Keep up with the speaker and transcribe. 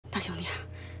兄弟，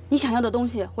你想要的东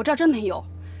西我这儿真没有。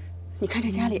你看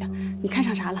这家里，你看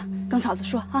上啥了？跟嫂子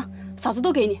说啊，嫂子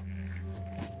都给你。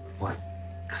我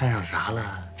看上啥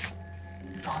了？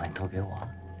嫂子，你都给我？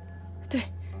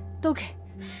对，都给。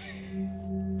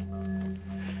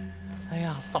哎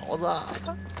呀，嫂子，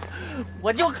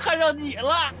我就看上你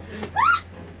了。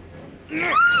你别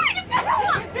动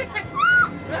我！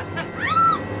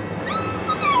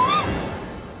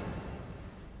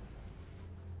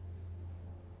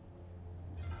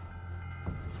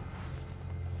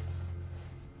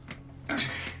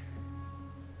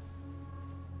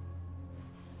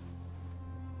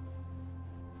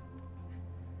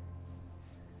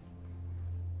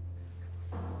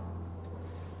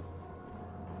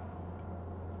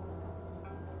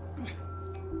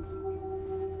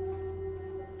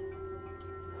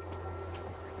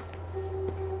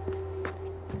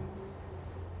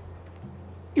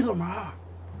一朵毛，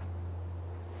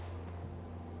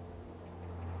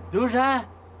刘山，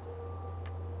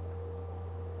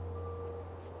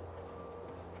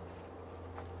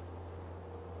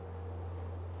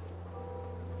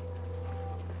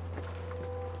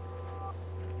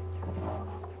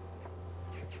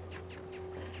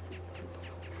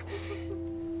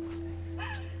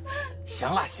行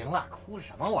了行了，哭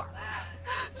什么玩意儿？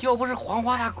要不是黄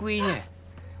花她闺女，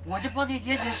我就帮你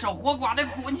解解守活寡的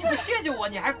苦。你不谢谢我，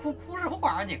你还哭什么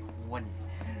玩意儿？你哭啊你！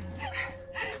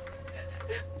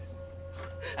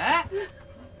哎，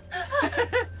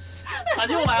三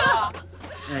舅来了。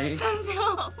哎，三舅，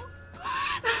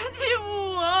他欺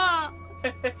负我。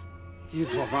一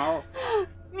朵毛，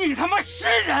你他妈是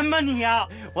人吗你呀？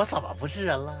我怎么不是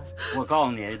人了？我告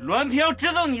诉你，栾平要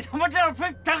知道你他妈这样，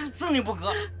非整死你不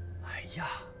可。哎呀，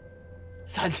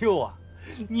三舅啊，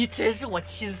你真是我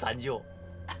亲三舅。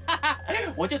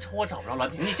我就愁我找不着栾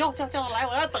平，你叫他来，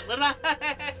我要等着呢。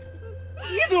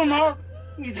一朵毛，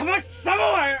你他妈什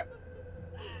么玩意儿？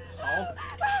好，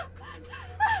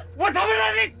我他妈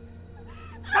让你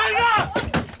等着！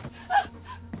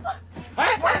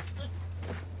哎！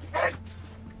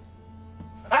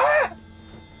哎！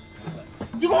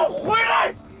你给我回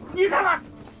来！你他妈！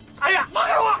哎呀，放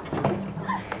开我！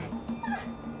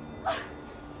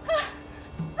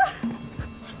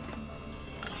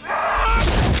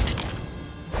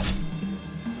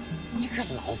你个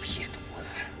老撇犊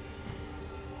子！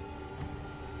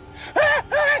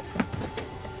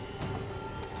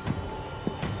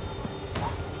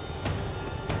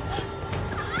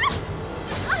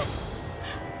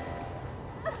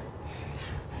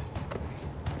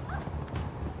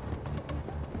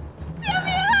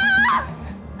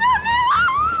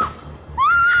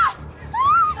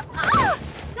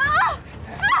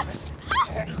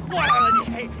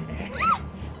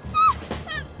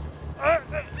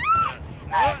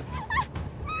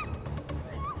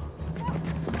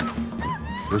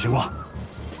有情况，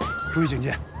注意警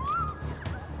戒。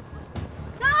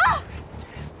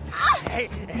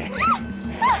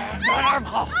往哪儿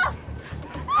跑？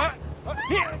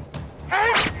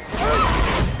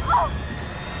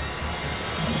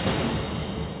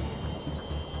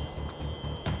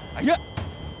哎呀，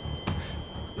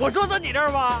我说在你这儿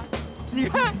吧，你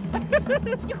看，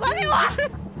你还给我！还给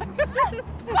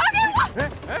我！还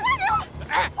给我！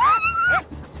哎！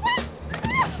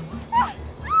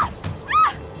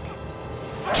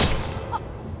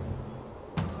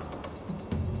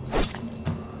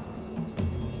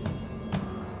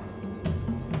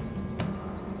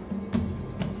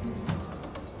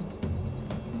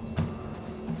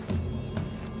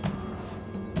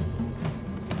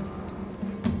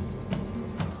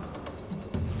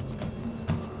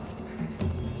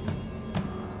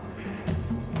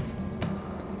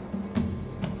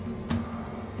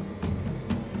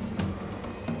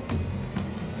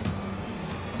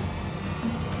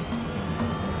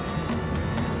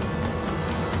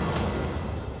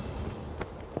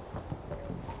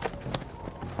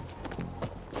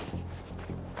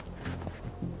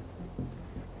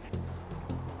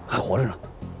还活着呢。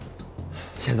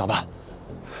现在咋办？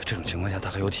这种情况下他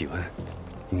还有体温，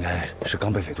应该是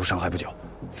刚被匪徒伤害不久。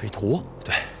匪徒？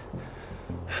对。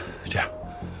这样，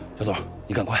小董，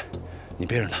你赶快，你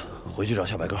背着他回去找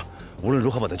小白鸽，无论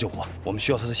如何把他救活。我们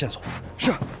需要他的线索。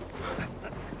是。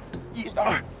1、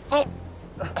2，走。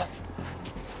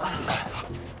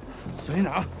小心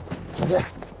点啊！小心。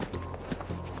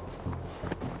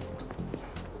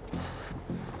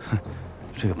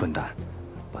这个笨蛋，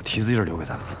把提字印留给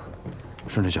咱了。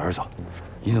顺着脚印走，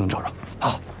一定能找着。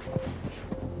好。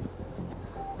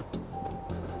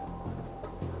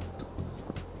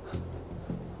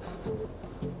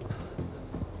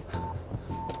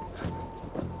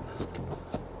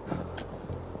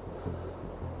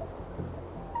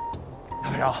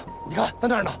长，你看在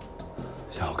那儿呢。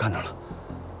行，我看着了。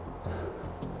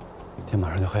天马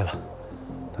上就黑了，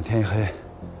等天一黑，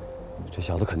这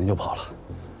小子肯定就跑了，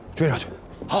追上去。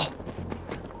好。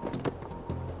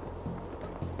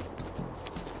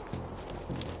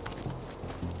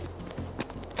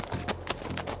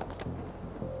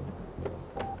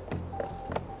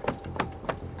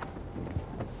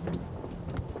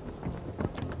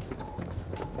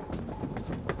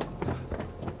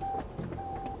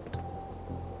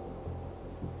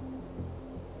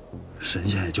神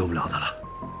仙也救不了他了，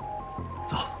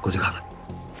走，过去看看。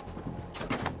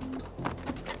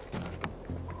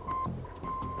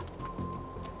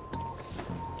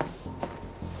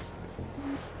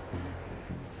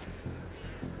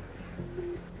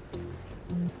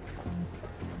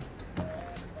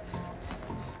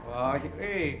哇，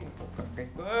哎，这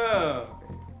个。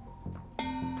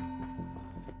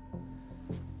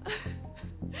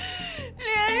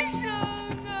 连生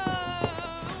啊，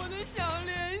我的小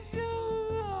连生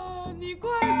啊，你快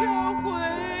点回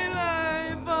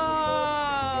来吧，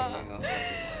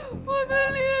我的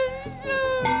连生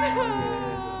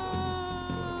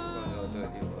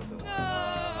啊，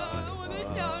我的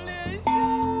小连生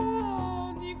啊，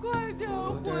你快点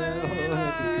回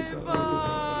来吧，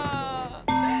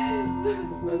小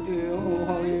连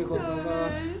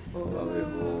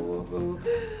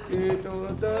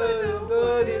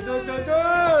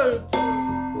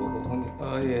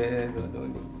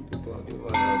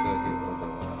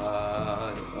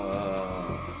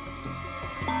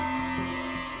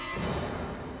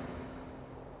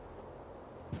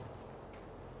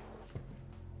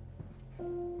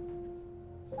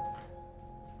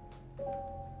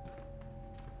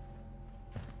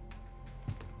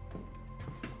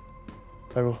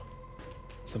白茹，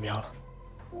怎么样了？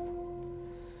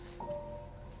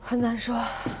很难说，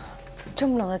这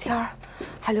么冷的天儿，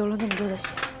还流了那么多的血。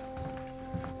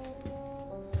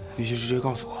你就直接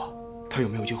告诉我，他有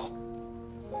没有救？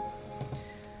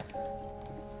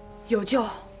有救，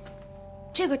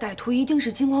这个歹徒一定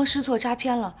是惊慌失措扎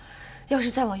偏了，要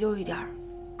是再往右一点，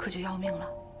可就要命了。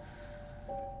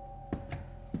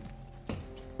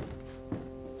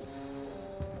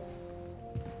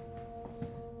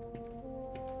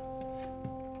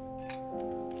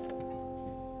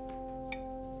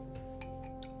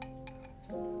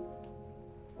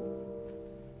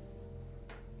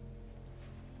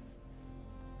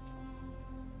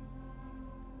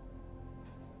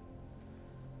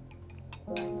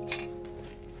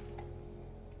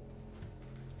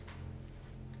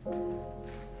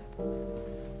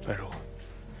白茹，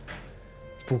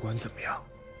不管怎么样，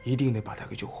一定得把他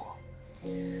给救活。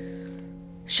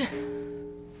是。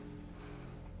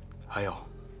还有，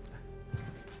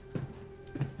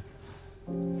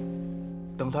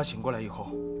等他醒过来以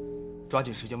后，抓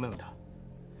紧时间问问他，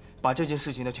把这件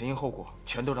事情的前因后果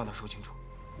全都让他说清楚。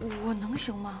我能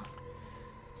行吗？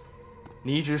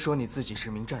你一直说你自己是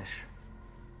名战士，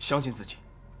相信自己，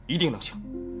一定能行。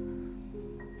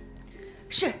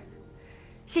是，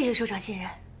谢谢首长信任。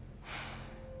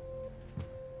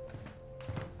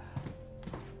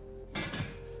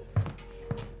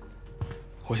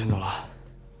我先走了。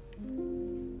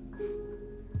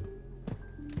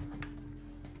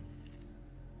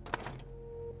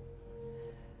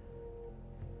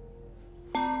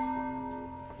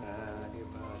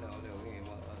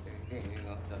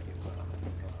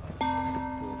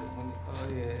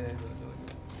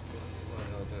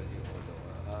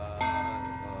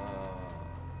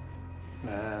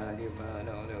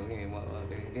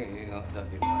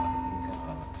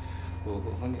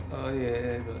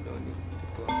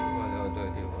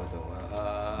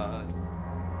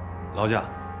劳驾，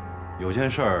有件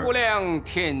事儿。无量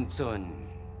天尊，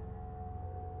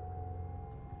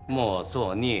莫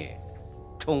作孽，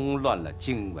冲乱了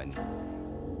经文。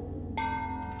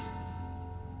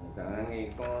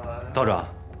道长，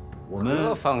我们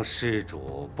何方施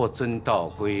主不遵道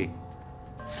规，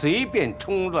随便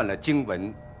冲乱了经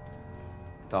文，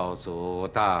道主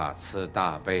大慈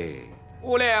大悲，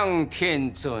无量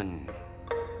天尊。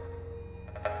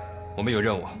我们有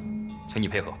任务，请你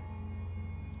配合。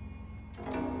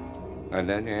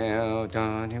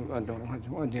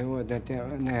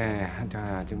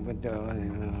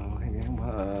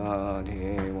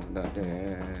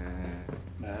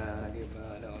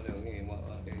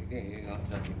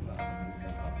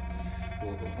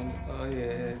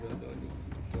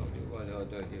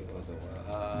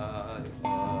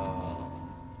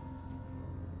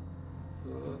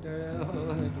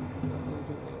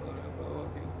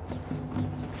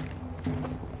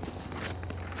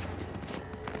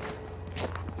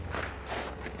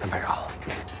安排长，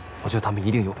我觉得他们一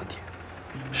定有问题。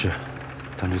是，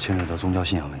但这牵扯到宗教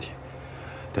信仰问题，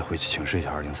得回去请示一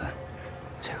下203。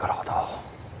这个老道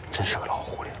真是个老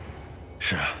狐狸。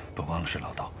是啊，不光是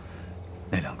老道，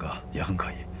那2个也很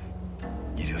可疑。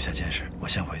你留下监视，我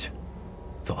先回去。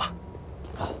走吧。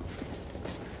好。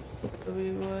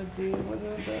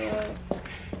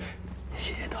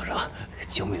谢谢道长，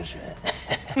救命之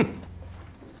恩。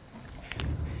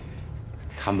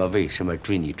他们为什么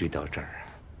追你追到这儿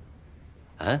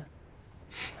啊？啊？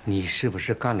你是不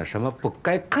是干了什么不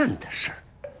该干的事儿？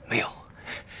没有，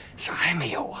啥也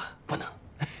没有啊，不能。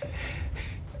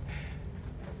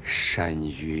山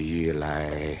雨欲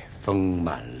来风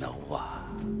满楼啊！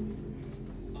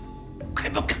还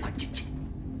不赶快进去！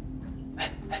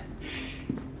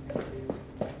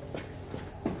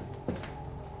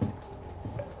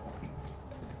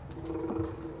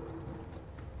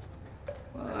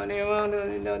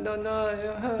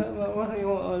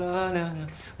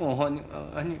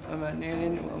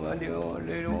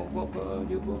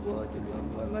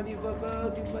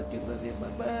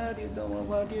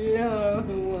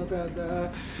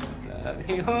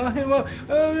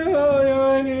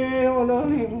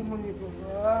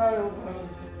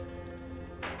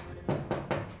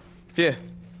进。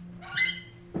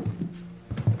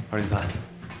203，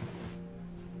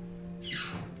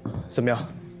怎么样？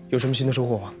有什么新的收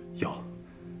获吗？有，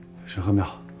神河庙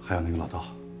还有那个老道，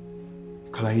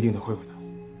看来一定得会会他。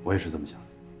我也是这么想的。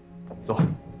走。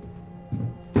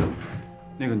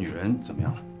那个女人怎么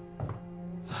样了？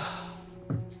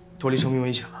脱离生命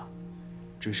危险了，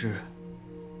只是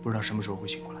不知道什么时候会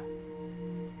醒过来。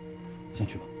先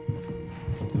去吧。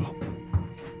走。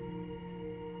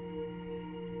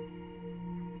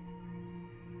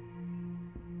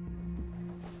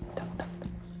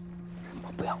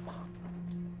我不要嘛。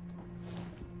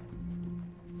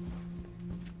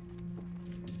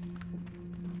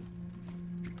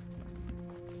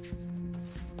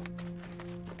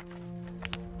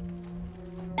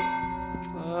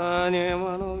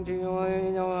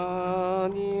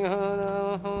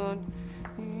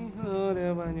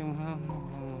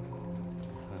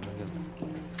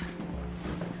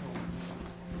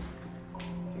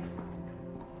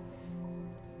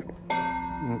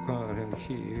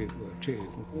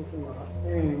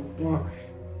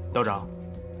道长，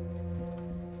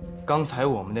刚才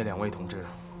我们那2位同志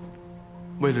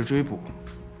为了追捕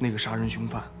那个杀人凶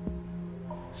犯，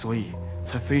所以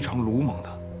才非常鲁莽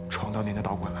地闯到您的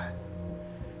道观来，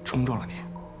冲撞了您。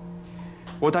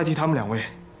我代替他们2位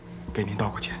给您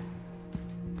道个歉。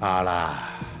罢了，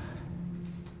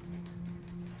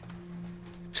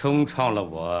冲撞了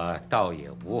我倒也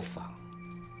无妨，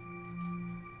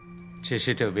只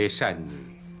是这位善女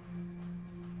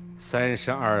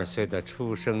32岁的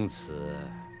出生子，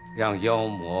让妖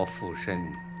魔附身，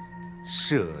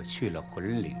摄去了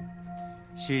魂灵，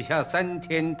许下3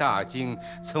天大惊，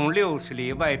从60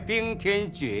里外冰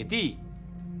天雪地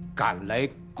赶来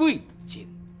贵京。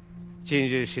今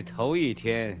日是头1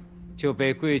天，就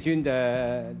被贵军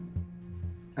的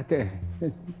对，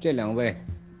这2位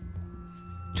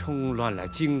冲乱了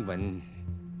经文，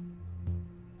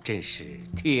真是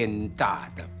天大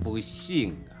的不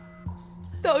幸啊！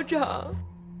道长，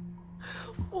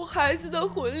我孩子的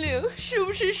魂灵是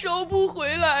不是收不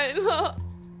回来了？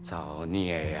造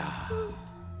孽呀！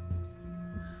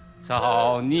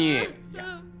造孽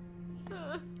呀！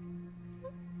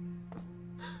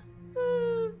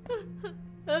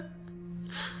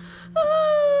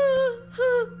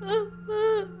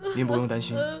您不用担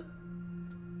心，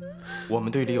我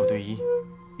们队里有队医，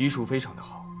医术非常的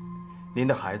好，您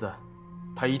的孩子，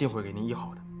他一定会给您医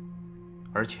好的，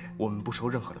而且我们不收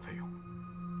任何的费用。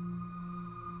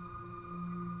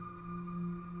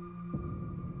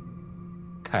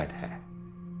太太，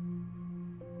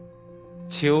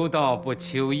求道不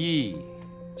求医，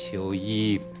求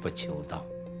医不求道，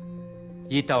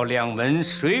一道2门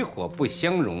水火不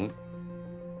相容。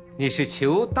你是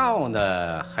求道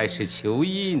呢，还是求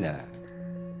医呢？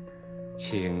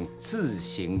请自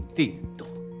行定夺。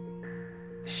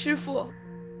师父，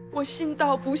我信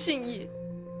道不信医。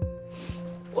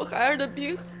我孩儿的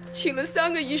病，请了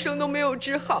3个医生都没有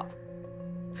治好，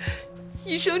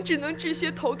医生只能治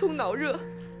些头痛脑热、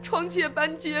疮疥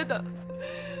斑疖的。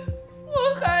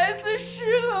我孩子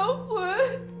失了魂，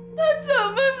他怎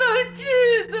么能治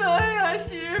得呀，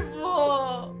师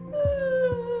父？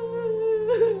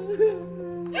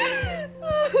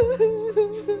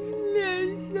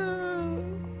连生，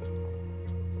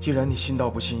既然你信道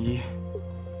不信医，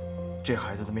这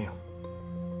孩子的命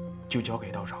就交给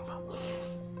道长吧，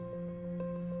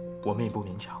我们也不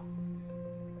勉强。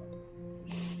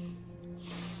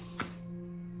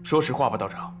说实话吧，道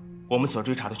长，我们所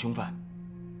追查的凶犯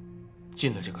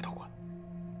进了这个道观。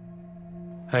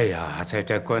哎呀，在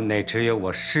这关内只有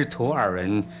我师徒二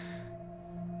人，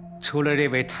除了这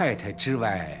位太太之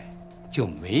外，就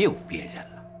没有别人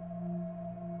了。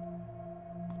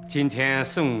今天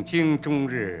诵经终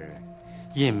日，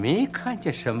也没看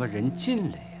见什么人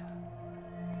进来呀。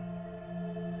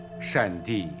善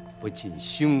地不尽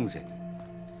凶人，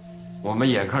我们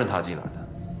眼看着他进来的，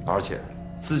而且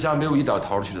私下没有一点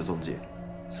逃出去的踪迹，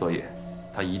所以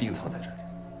他一定藏在这里。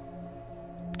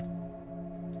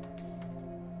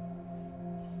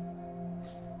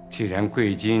既然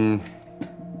贵金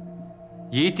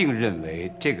一定认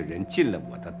为这个人进了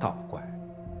我的道观，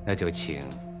那就请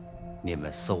你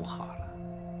们搜好了。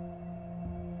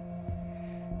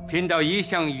贫道一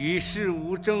向与世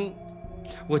无争，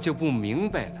我就不明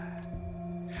白了，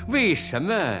为什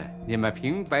么你们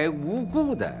平白无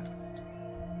故的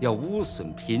要污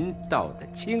损贫道的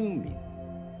清明？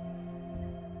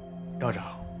道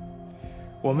长，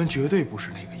我们绝对不是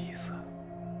那个意思。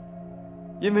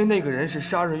因为那个人是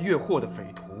杀人越货的匪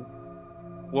徒，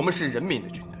我们是人民的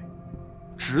军队，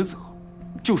职责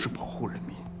就是保护人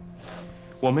民。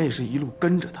我们也是一路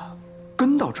跟着他，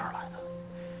跟到这儿来的，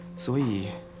所以，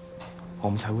我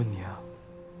们才问你啊。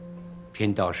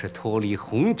贫道是脱离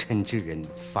红尘之人，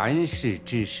凡事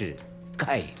之事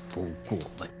概不过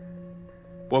问。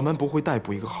我们不会逮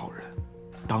捕一个好人，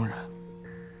当然，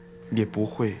也不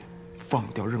会放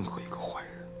掉任何一个坏人。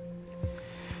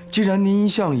既然您一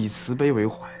向以慈悲为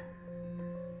怀，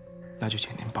那就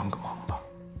请您帮个忙吧。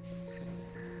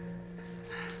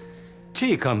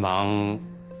这个忙，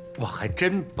我还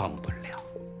真帮不了。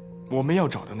我们要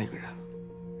找的那个人，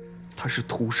他是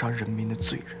屠杀人民的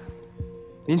罪人。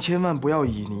您千万不要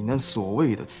以你那所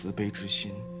谓的慈悲之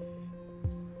心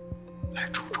来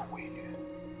助纣为虐。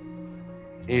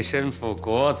你身负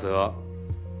国责，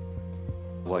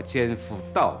我肩负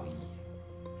道义。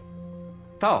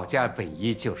道家本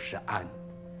意就是安，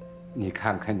你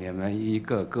看看你们一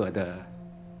个个的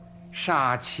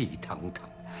杀气腾腾，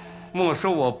莫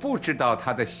说我不知道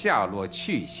他的下落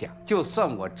去向，就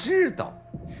算我知道，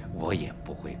我也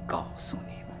不会告诉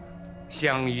你们。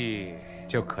相遇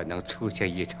就可能出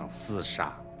现一场厮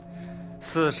杀，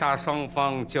厮杀双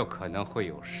方就可能会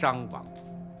有伤亡。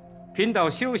贫道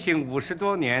修行50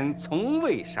多年，从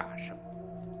未杀生，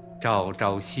朝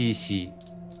朝夕夕，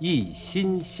一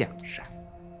心向善。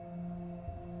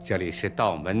这里是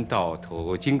道门道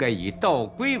途，应该以道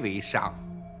规为上。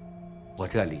我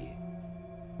这里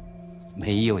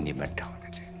没有你们找的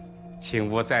这里，请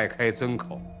勿再开尊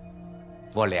口，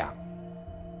我俩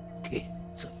铁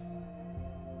尊。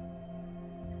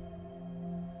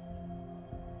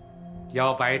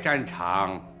摇摆战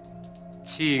场，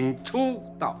请出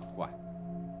道观。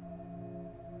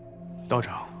道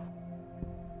长，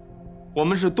我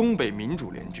们是东北民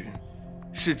主联军，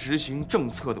是执行政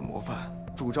策的模范。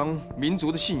主张民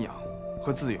族的信仰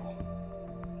和自由，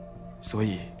所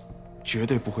以绝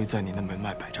对不会在您的门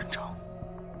外摆战场。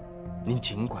您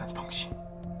尽管放心，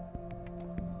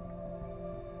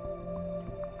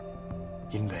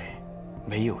因为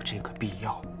没有这个必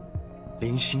要。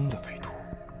零星的匪徒，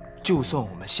就算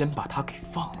我们先把他给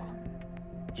放了，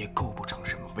也构不成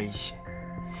什么威胁，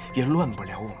也乱不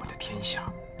了我们的天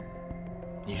下。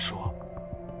您说，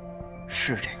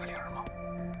是这个理儿吗？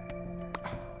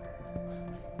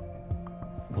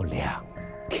我俩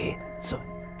铁尊。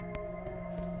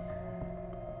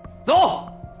走。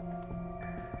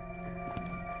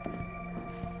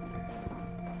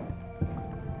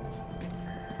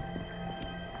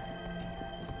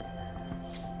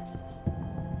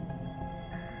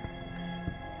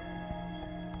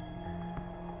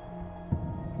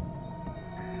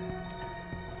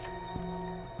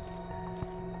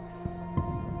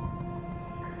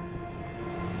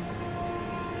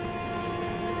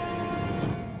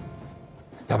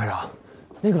姚排长，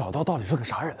那个老道到底是个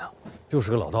啥人呢？就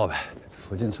是个老道呗。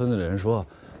附近村子的人说，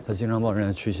他经常帮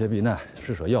人驱邪避难、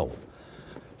施舍药物，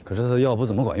可是他的药不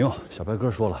怎么管用。小白哥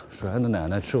说了，水安的奶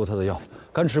奶吃过他的药，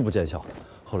干吃不见效。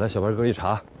后来小白哥一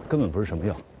查，根本不是什么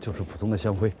药，就是普通的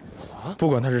香灰。啊！不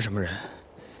管他是什么人，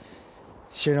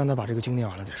先让他把这个经念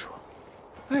完了再说。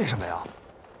为什么呀？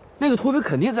那个土匪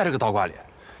肯定在这个道观里，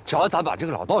只要咱把这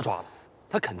个老道抓了，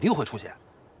他肯定会出现。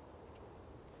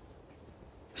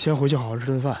先回去好好吃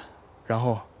顿饭，然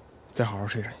后再好好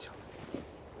睡上一觉。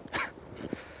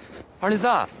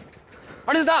203，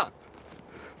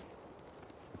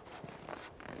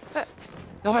哎，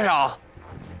姚排长，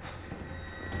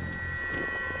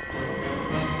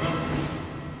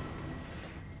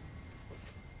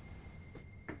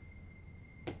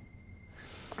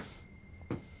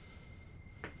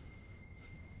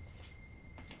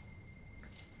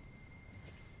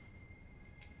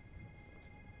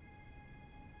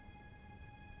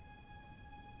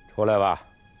出来吧。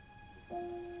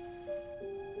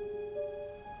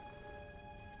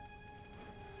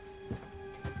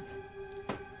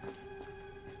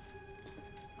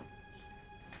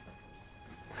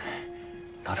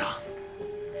道长，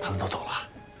他们都走了。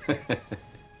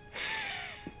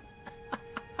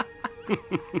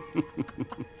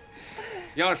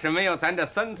要是没有咱这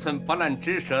3寸不烂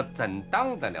之舌，怎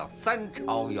当得了3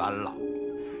朝元老？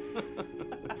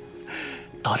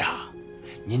道长，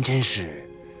您真是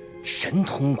神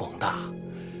通广大，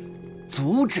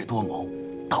足智多谋，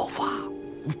道法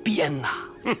无边呐！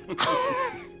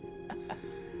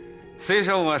虽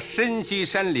说我身居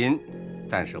山林，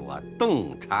但是我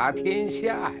洞察天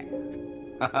下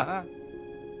呀！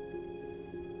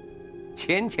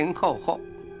前前后后，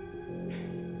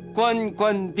官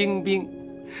官兵兵，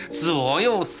左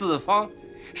右四方，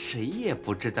谁也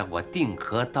不知道我定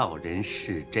河道人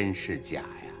是真是假呀。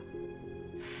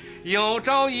有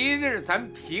朝一日，咱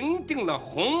平定了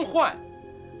洪患，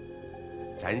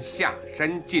咱下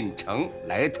山进城，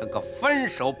来他个翻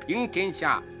手平天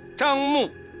下，张目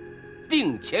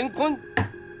定乾坤。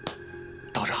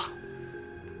道长，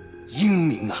英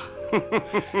明啊！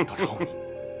道长，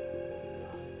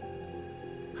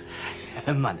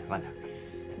慢点，慢点。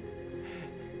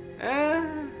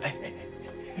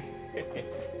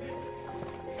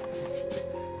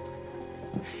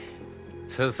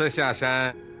此次下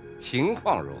山，情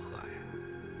况如何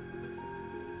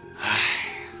呀？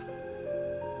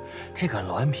这个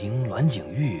栾平、栾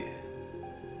景玉，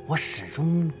我始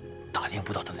终打听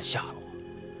不到他的下落。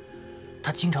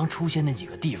他经常出现那几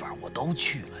个地方，我都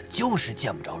去了，就是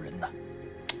见不着人呢。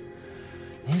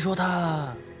您说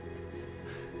他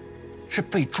是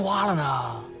被抓了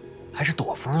呢，还是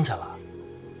躲风去了？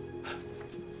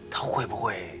他会不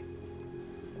会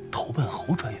投奔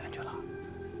侯专员去了？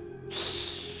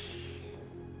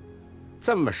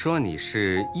这么说你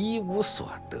是一无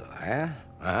所得呀？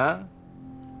啊？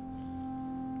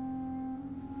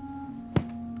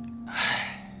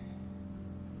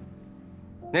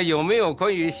那有没有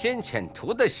关于先遣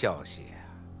图的消息啊？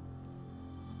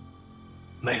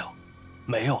没有，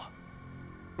没有啊。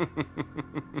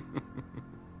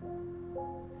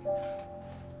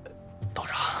道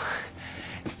长，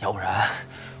要不然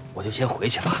我就先回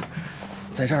去了，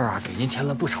在这儿啊给您添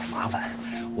了不少麻烦。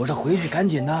我这回去赶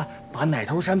紧的把奶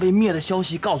头山被灭的消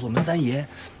息告诉我们三爷，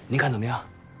您看怎么样？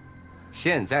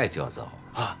现在就走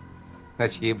啊？那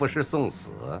岂不是送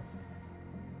死？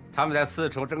他们在四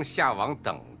处正下网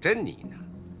等着你呢。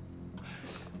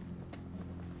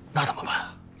那怎么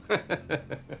办？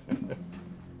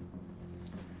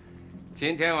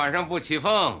今天晚上不起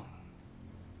风，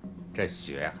这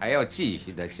雪还要继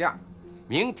续的下。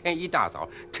明天一大早，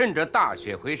趁着大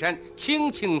雪回山，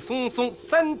轻轻松松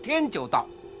3天就到。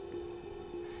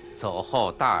走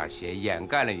后大雪掩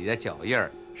盖了你的脚印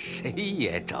儿，谁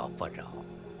也找不着，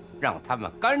让他们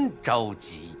干着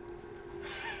急。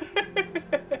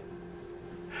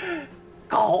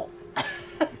高。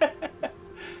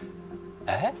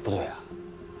哎，不对啊，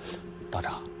道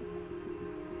长，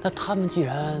那他们既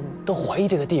然都怀疑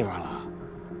这个地方了，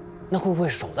那会不会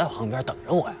守在旁边等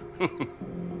着我呀？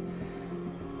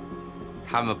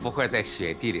他们不会在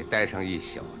雪地里待上一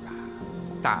宿的，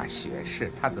大雪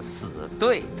是他的死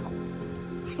对头。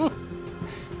哼！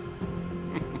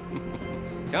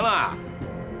行了，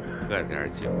喝点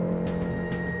酒，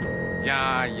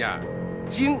压压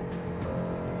惊。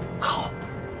好。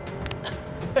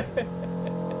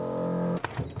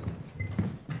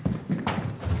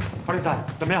哈利赛，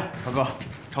怎么样？大哥，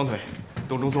长腿，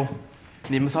董仲松，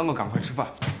你们3个赶快吃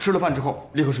饭，吃了饭之后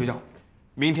立刻睡觉。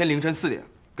明天凌晨4点，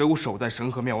给我守在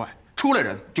神河庙外，出来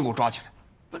人就给我抓起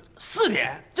来。4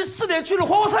点？这4点去了，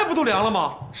黄瓜菜不都凉了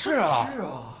吗？是啊。是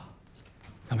啊。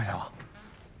杨排长，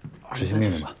执行命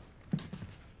令吧。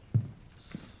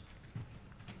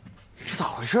这咋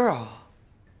回事啊？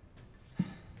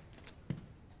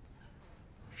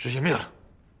执行命令，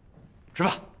吃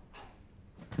饭。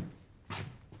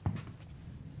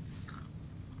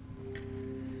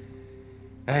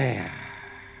哎呀，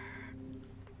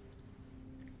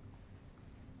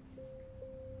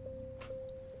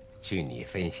据你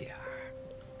分析啊，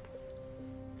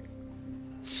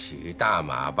许大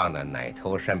马棒的奶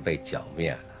头山被剿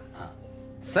灭了，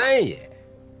三爷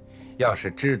要是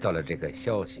知道了这个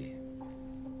消息，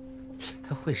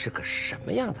他会是个什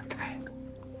么样的态度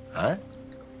啊？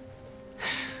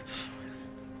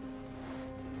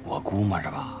我估摸着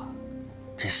吧，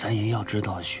这三爷要知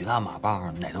道许大马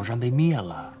棒奶头山被灭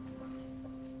了，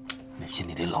那心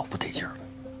里得老不得劲儿了。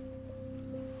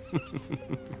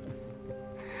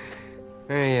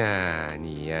哎呀，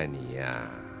你呀，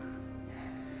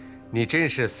你真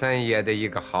是三爷的一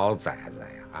个好崽子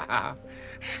呀！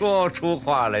说出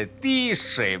话来滴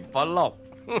水不漏。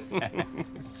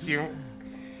行，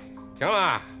行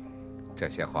了，这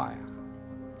些话呀，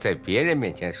在别人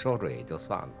面前说说也就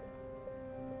算了。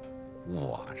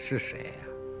我是谁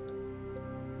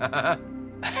呀？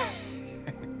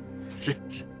是。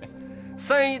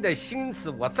三爷的心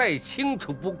思我再清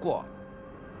楚不过。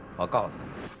我告诉你，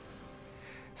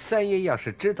三爷要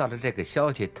是知道了这个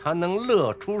消息，他能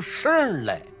乐出声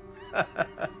来。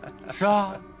是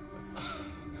啊，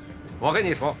我跟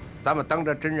你说，咱们当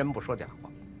着真人不说假话。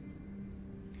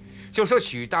就说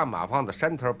许大马放的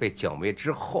山头被剿灭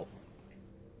之后，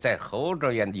在侯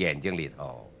状元的眼睛里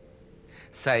头，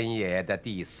三爷的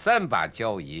第3把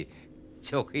交椅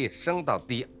就可以升到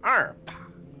第2把，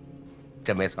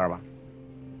这没错吧？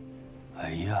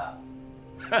哎呀，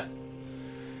哼！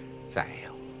再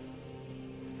有，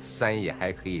三爷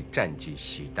还可以占据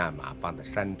许大马放的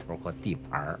山头和地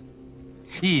盘，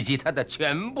以及他的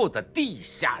全部的地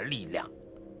下力量。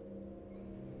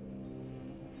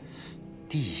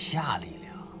地下力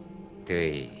量？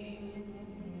对。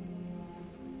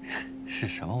是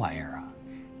什么玩意儿啊？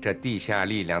这地下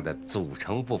力量的组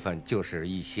成部分就是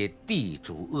一些地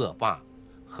主恶霸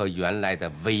和原来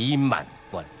的伪满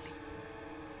官吏。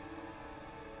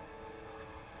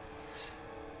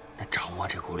那掌握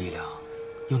这股力量，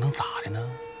又能咋的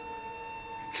呢？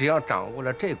只要掌握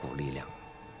了这股力量，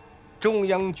中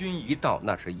央军一到，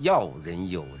那是要人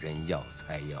有人，要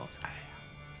财有财呀。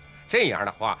这样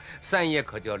的话，三爷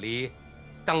可就离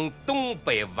当东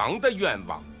北王的愿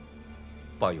望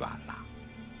不远了。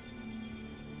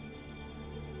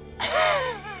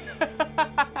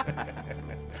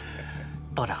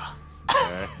道长，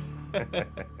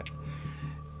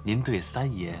您对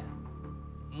三爷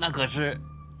那可是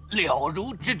了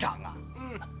如指掌啊！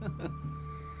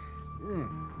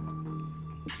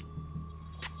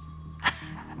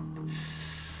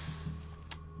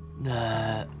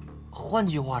那换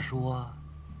句话说，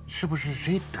是不是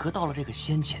谁得到了这个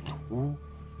先遣图，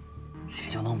谁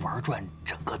就能玩转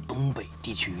整个东北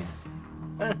地区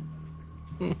呢？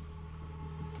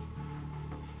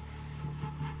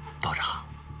道长，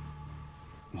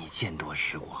你见多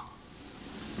识广，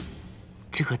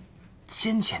这个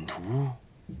先遣图，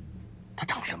它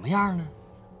长什么样呢？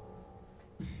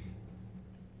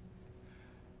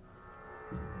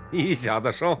你小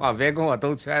子说话别跟我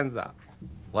兜圈子，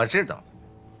我知道，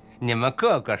你们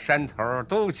各个山头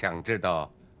都想知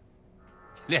道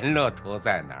联络图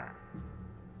在哪儿，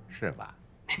是吧？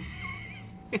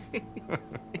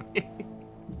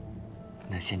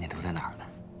那先遣图在哪儿呢？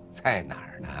在哪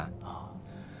儿呢？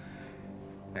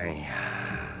哎呀，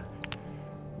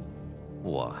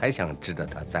我还想知道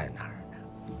它在哪儿呢。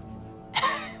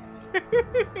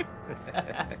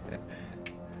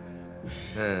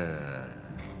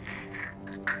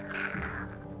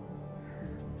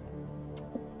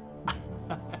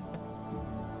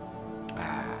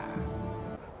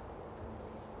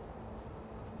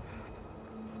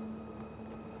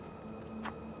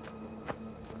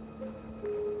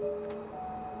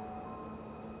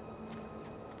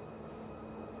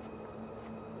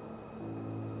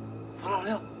王老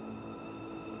六，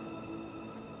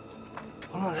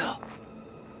王老六，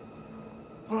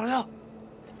王老六。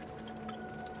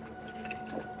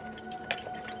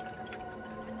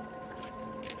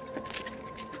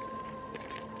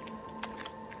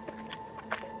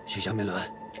许江明伦，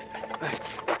哎，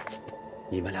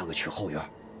你们2个去后院，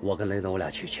我跟雷总我俩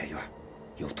去前院，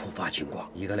有突发情况，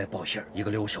一个来报信，一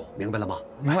个留守，明白了吗？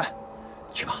明白。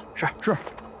去吧。是。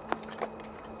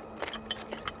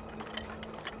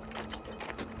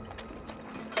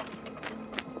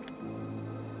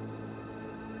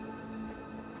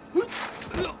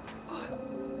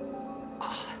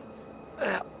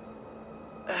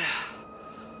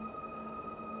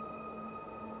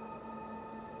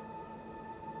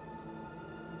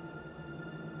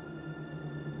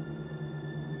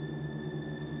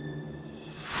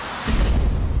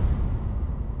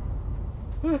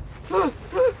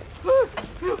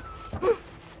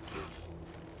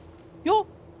哟，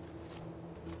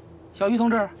小于同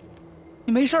志，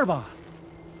你没事吧？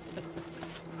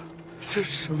这是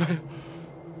什么呀？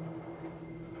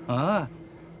啊，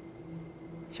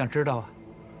想知道啊？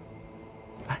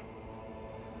来，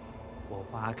我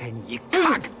挖开你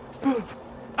看看。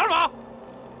二宝，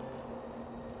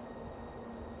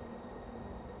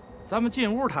咱们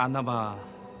进屋谈谈吧。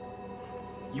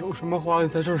有什么话就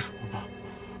在这儿说吧。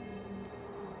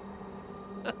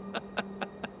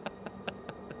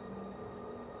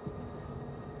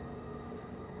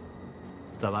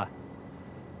怎么，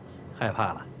害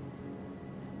怕了？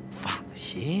放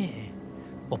心，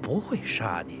我不会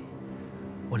杀你，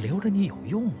我留着你有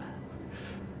用啊。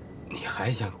你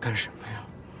还想干什么呀？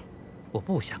我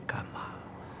不想干嘛，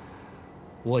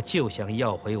我就想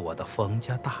要回我的冯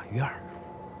家大院儿。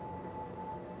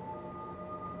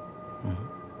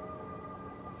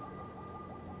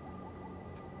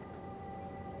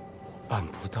办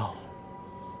不到，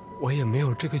我也没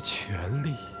有这个权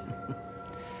利。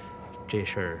这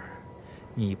事儿，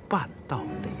你办到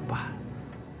得办，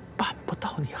办不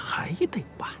到你还得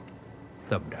办。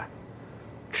怎么着？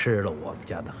吃了我们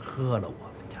家的，喝了我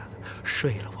们家的，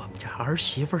睡了我们家儿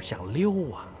媳妇想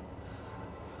溜啊？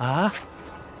啊？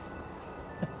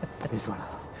别说了，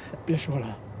别说了。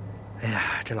哎呀，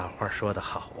这老话说得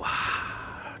好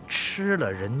啊，吃了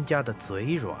人家的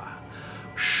嘴软，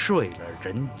睡了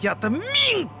人家的命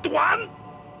短。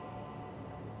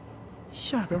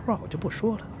下边话我就不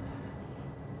说了，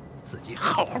自己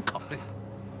好好考虑。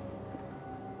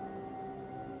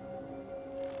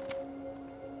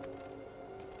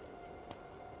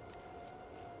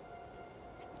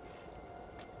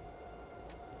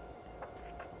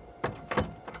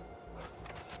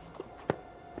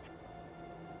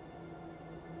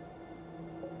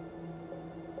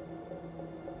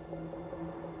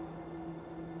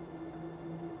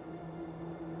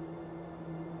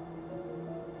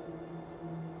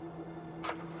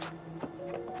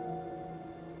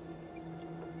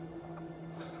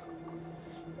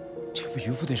这不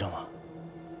于副队长吗？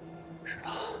是的。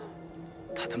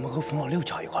他怎么和冯老六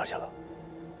搅一块去了？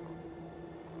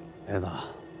雷子，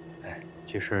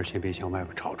这事儿先别向外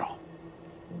边吵吵，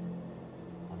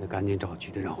我得赶紧找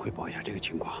局队长汇报一下这个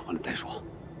情况，完了再说。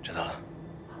知道了。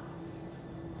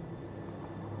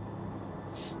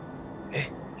哎，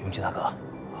永吉大哥，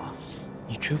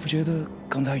你觉不觉得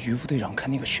刚才于副队长看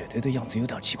那个血队的样子有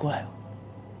点奇怪啊？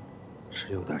是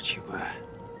有点奇怪。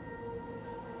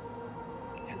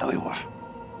先等一会儿，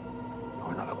一会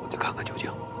儿咱俩过去看看究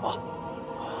竟啊。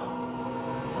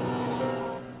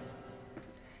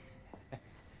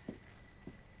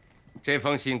这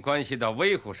封信关系到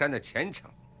威虎山的前程，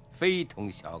非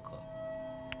同小可。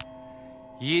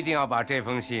一定要把这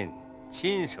封信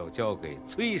亲手交给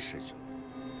崔师兄。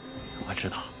我知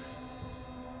道。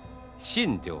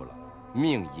信丢了，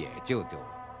命也就丢了，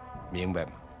明白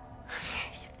吗？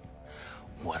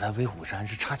我在威虎山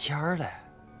是插签儿的，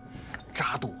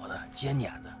扎躲的、接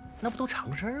撵的，那不都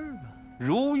常事儿吗？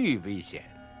如遇危险，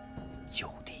就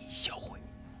地销毁。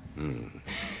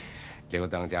刘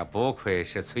当家不愧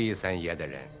是崔三爷的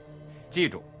人，记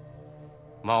住，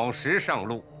卯时上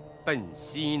路，奔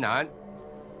西南。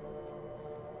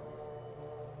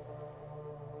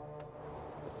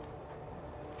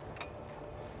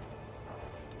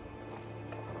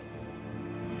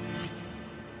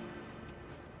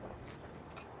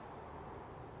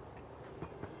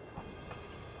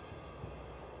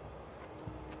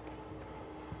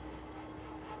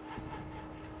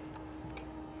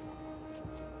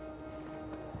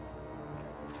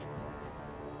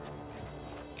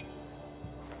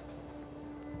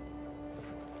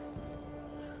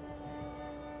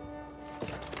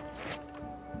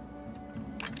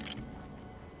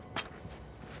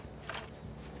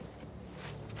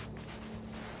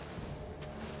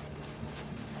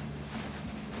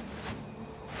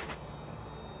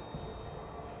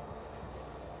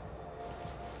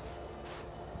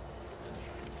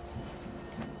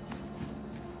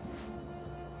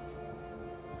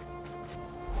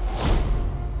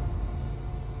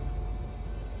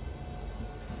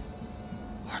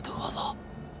二德子，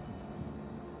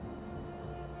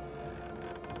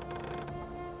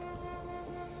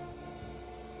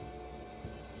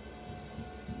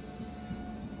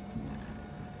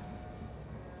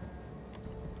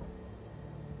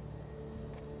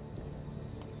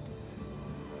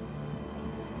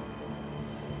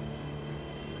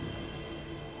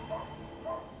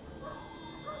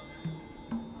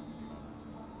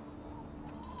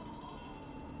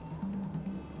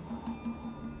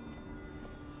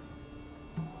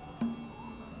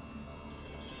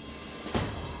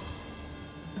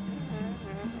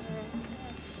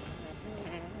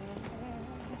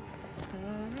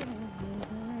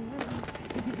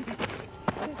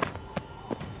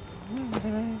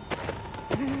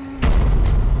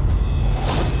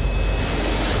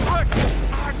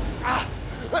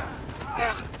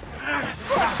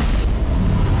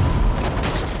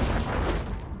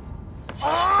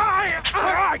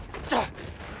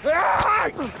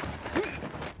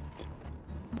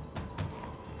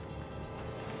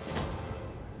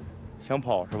想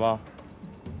跑是吧？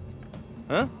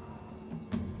嗯？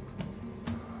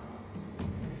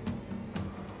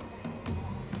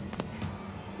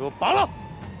给我绑了！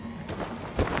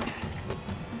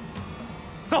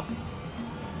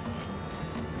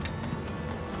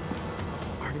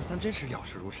真是料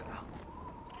事如神啊！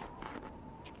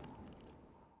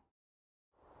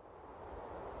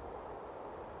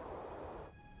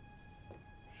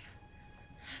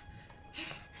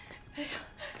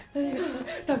哎呀，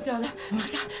到家了，到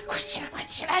家了，快起来，快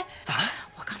起来！咋了？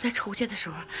我刚才出去的时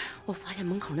候，我发现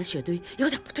门口那血堆有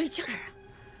点不对劲儿啊。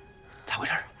咋回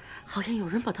事？好像有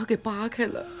人把它给扒开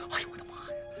了。哎呦我的妈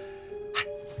呀！哎，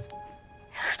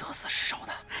耳朵子是烧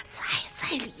的，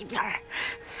在里边儿。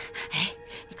哎，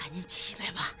你赶紧起来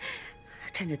吧，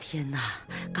趁着天呐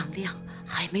刚亮，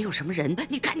还没有什么人，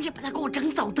你赶紧把它给我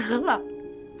整走得了。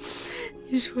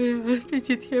你说呀，这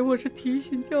几天我是提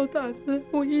心吊胆的，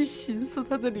我一寻思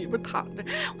他在里边躺着，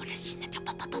我这心呢就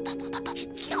啪啪啪啪啪啪啪直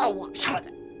跳啊！行了，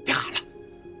别喊了，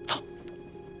走，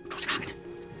出去看看去。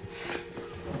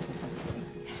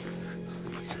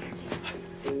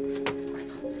快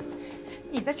走，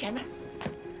你在前面。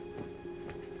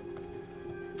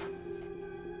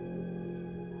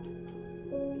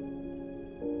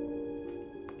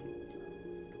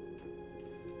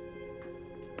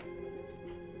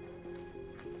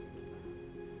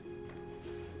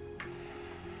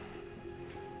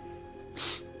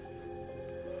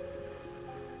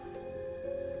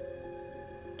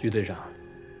于队长，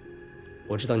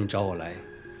我知道你找我来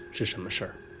是什么事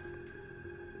儿。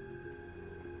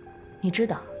你知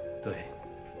道？对，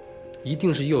一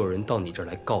定是又有人到你这儿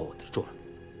来告我的状。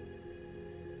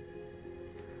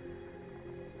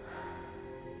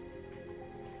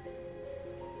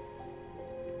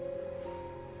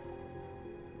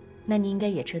那你应该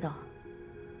也知道，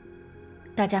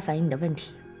大家反映你的问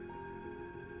题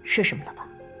是什么了吧？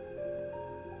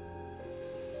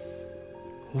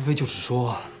无非就是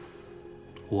说，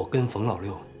我跟冯老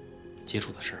六接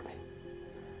触的事儿呗。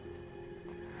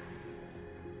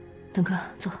邓哥，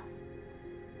坐。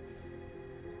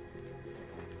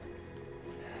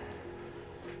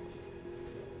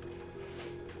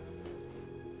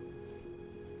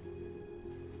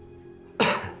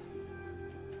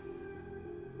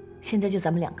现在就咱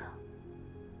们两个，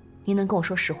你能跟我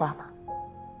说实话吗？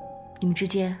你们之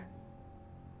间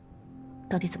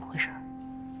到底怎么回事？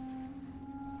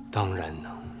当然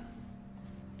能。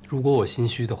如果我心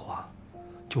虚的话，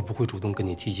就不会主动跟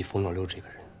你提起冯老六这个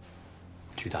人。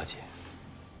鞠大姐，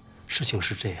事情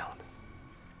是这样的，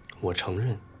我承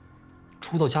认，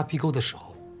初到夹壁沟的时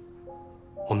候，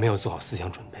我没有做好思想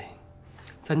准备，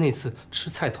在那次吃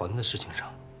菜团的事情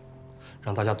上，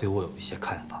让大家对我有一些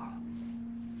看法。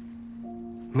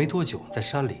没多久，在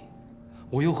山里，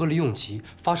我又和李永琪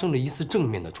发生了一次正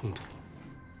面的冲突，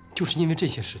就是因为这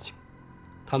些事情，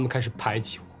他们开始排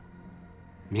挤我。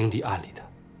明里暗里的，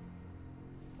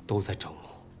都在整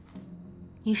我。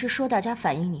你是说大家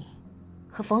反映你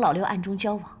和冯老六暗中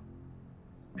交往，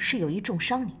是有意重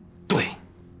伤你？对。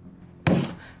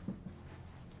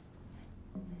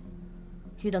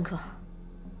于登科，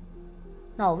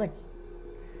那我问你，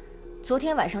昨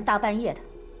天晚上大半夜的，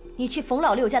你去冯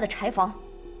老六家的柴房，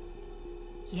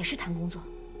也是谈工作？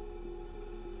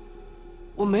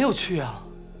我没有去啊。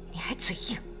你还嘴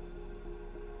硬。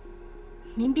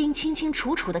民兵清清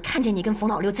楚楚的看见你跟冯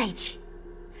老六在一起，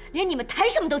连你们谈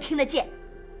什么都听得见。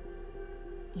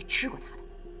你吃过他的，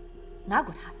拿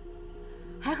过他的，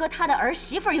还和他的儿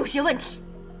媳妇有些问题，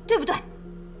对不对？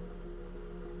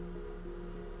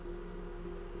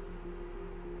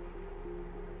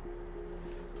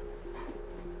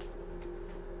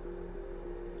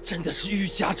真的是欲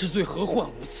加之罪，何患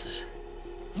无辞？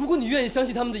如果你愿意相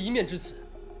信他们的一面之词，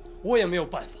我也没有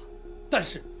办法。但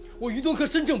是我于敦科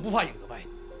身正不怕影子歪，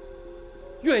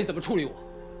愿意怎么处理我，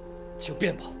请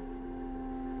便吧。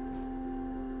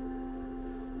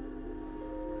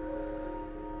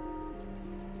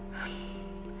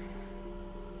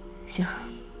行，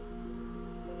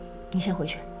你先回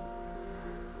去，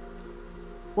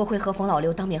我会和冯老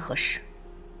六当面核实。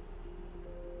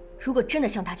如果真的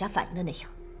像大家反映的那样，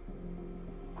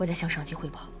我再向上级汇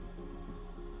报。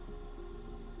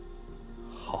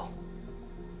好，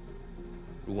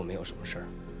如果没有什么事儿，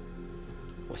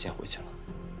我先回去了。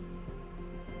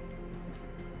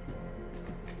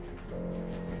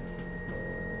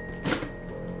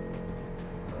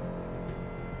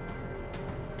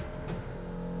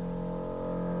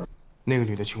那个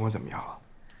女的情况怎么样了？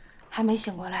还没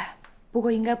醒过来，不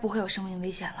过应该不会有生命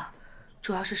危险了，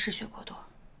主要是失血过多。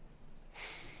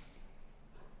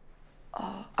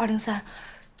203，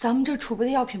咱们这储备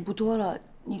的药品不多了，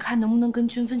你看能不能跟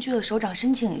军分区的首长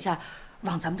申请一下，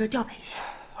往咱们这儿调配一些？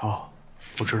好，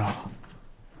我知道了。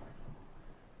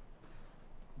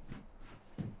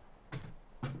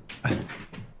哎，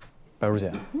白如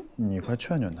姐，你快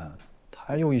劝劝他，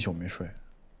他又一宿没睡。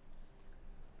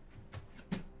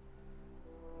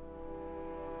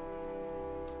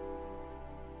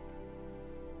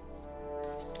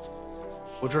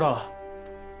我知道了，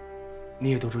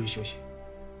你也多注意休息。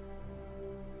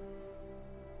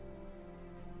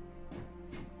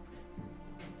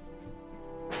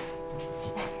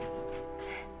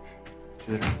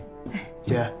徐队长，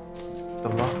姐，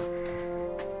怎么了？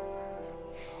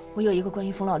我有一个关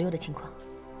于冯老六的情况，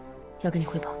要跟你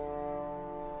汇报。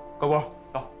高波，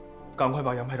到，赶快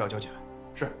把杨排长叫起来。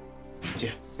是，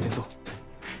姐，先坐。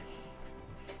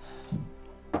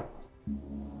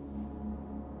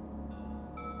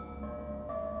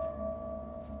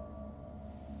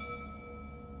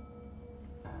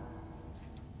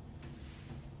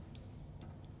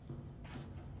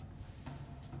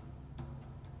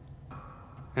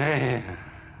哎呀，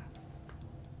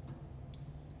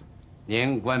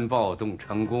年关暴动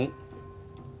成功，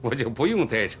我就不用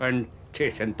再穿这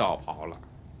身道袍了。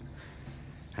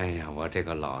哎呀，我这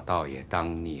个老道也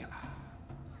当腻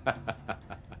了。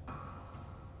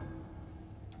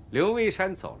刘微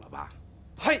山走了吧？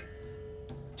嗨，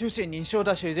就是您说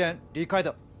的时间离开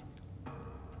的。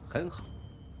很好，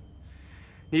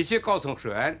你去告诉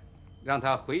水安，让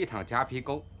他回一趟夹皮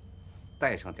沟，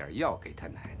带上点药给他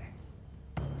奶奶。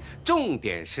重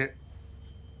点是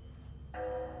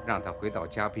让他回到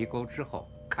夹皮沟之后，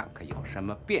看看有什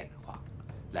么变化，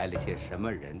来了些什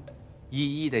么人，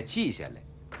一一的记下来，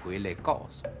回来告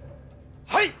诉我。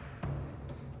嘿。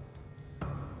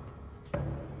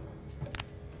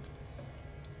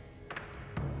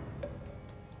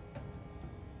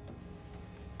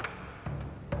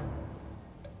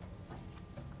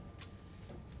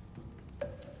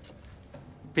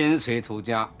滨绥图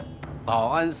家保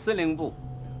安司令部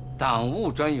党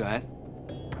务专员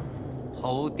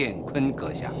侯殿坤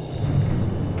阁下，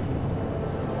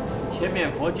千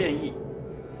面佛建议，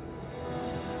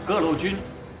各路军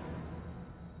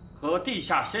和地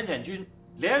下先遣军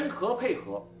联合配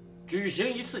合，举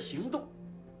行一次行动，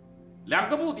两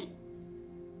个目的：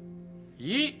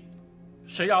一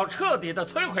是要彻底的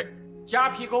摧毁夹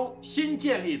皮沟新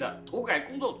建立的土改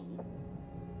工作组，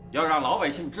要让老百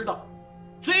姓知道，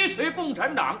追随共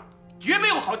产党绝没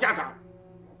有好下场。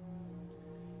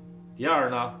第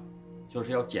二呢，就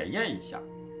是要检验一下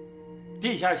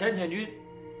地下先遣军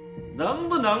能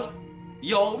不能、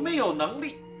有没有能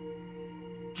力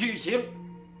举行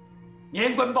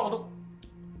年关暴动。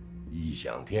异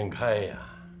想天开呀！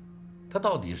他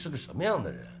到底是个什么样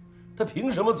的人？他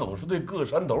凭什么总是对各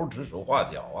山头指手画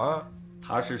脚啊？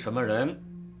他是什么人，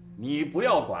你不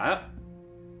要管。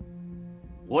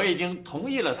我已经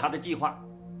同意了他的计划，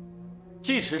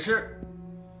即使是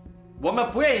我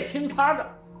们不愿意听他的，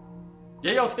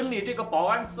也要听你这个保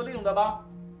安司令的吧？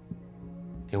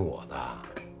听我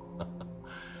的，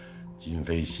今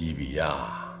非昔比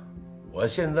呀！我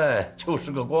现在就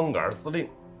是个光杆司令，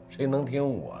谁能听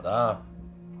我的？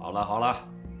好了好了，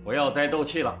不要再斗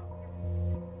气了。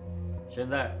现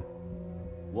在，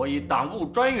我以党务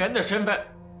专员的身份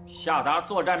下达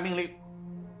作战命令。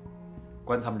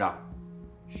关参谋长，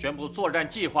宣布作战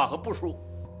计划和部署。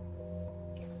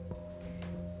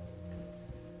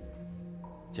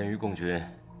鉴于共军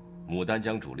牡丹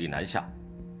江主力南下，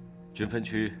军分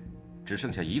区只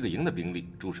剩下1个营的兵力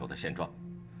驻守的现状，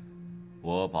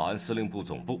我保安司令部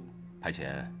总部派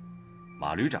遣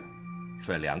马旅长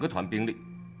率2个团兵力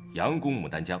佯攻牡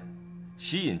丹江，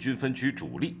吸引军分区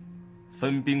主力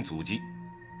分兵阻击。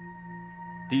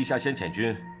地下先遣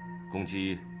军攻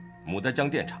击牡丹江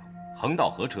电厂、横道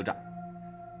河车站，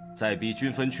再逼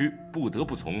军分区不得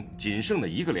不从仅剩的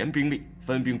1个连兵力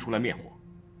分兵出来灭火。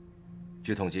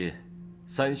据统计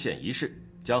，3县1市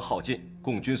将耗尽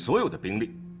共军所有的兵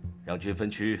力，让军分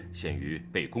区陷于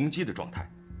被攻击的状态。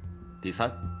第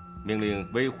三，命令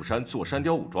威虎山坐山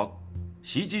雕武装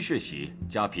袭击血洗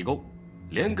夹皮沟，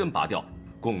连根拔掉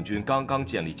共军刚刚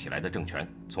建立起来的政权，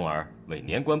从而为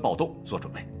年关暴动做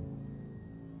准备。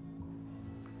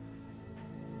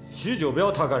徐九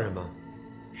彪他干什么？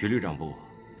徐旅长部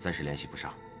暂时联系不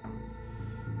上。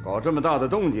搞这么大的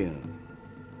动静，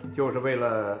就是为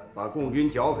了把共军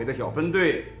剿匪的小分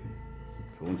队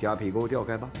从夹皮沟调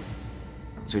开吧？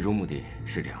最终目的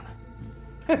是这样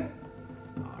的。哼，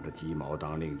拿着鸡毛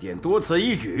当令箭，多此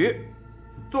一举。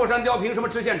座山雕凭什么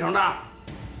吃现成的？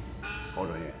侯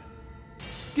专员，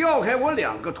调开我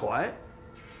2个团，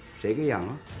谁给养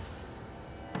啊？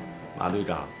马队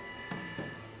长，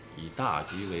以大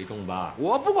局为重吧。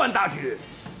我不管大局。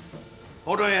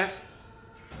侯专员，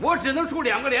我只能出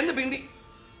2个连的兵力，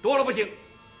多了不行。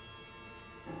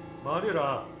马队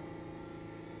长，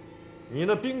你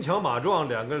那兵强马壮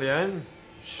2个连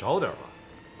少点吧？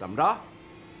怎么着？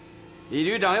李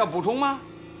旅长要补充吗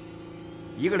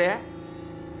？1个连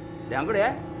，2个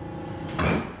连，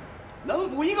能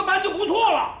补1个班就不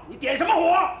错了。你点什么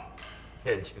火？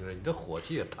年轻人，你这火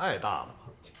气也太大了吧！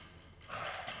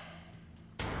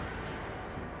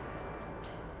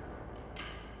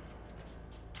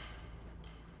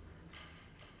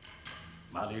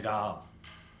马旅长，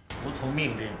服从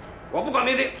命令。我不管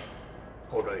命令。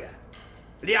侯专员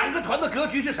，2个团的格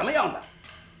局是什么样的？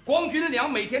光军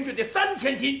粮每天就得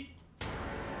3000斤，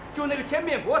就那个千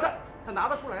面佛他拿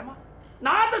得出来吗？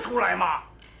拿得出来吗？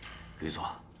吕佐，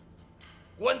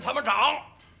关参谋长，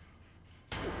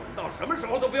不管到什么时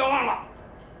候都不要忘了，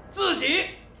自己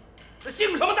是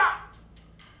姓什么的。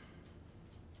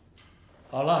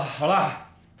好了好了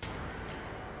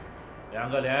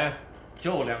，2个连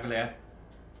就2个连。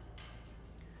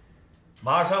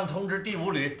马上通知第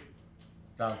5旅，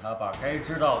让他把该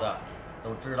知道的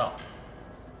都知道。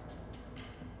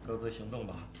各自行动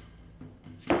吧。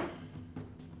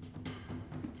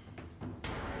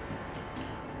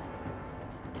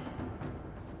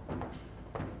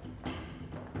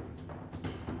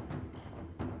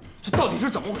这到底是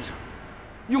怎么回事？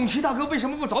永琪大哥为什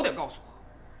么不早点告诉我？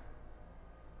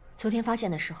昨天发现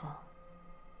的时候，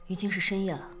已经是深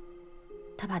夜了，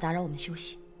他怕打扰我们休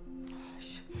息。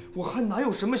我还哪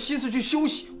有什么心思去休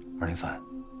息？203，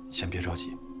先别着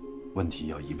急，问题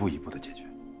要一步一步的解决。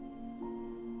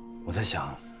我在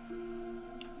想，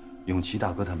永琪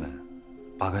大哥他们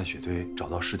扒开雪堆找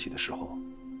到尸体的时候，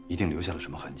一定留下了什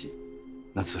么痕迹。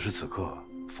那此时此刻，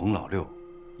冯老六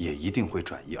也一定会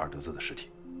转移二德子的尸体。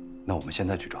那我们现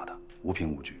在去抓他，无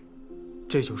凭无据。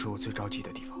这就是我最着急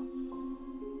的地方。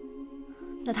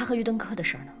那他和于登科的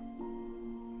事儿呢？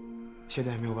现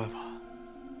在也没有办法，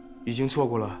已经错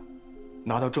过了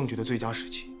拿到证据的最佳时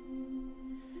机。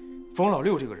冯老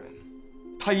六这个人，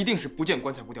他一定是不见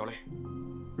棺材不掉泪。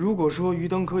如果说于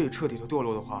登科也彻底的堕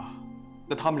落的话，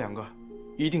那他们2个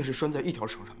一定是拴在一条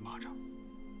绳上的蚂蚱，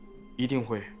一定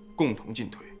会共同进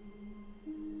退。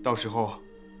到时候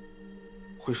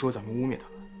会说咱们污蔑他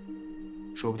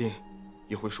们，说不定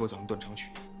也会说咱们断章取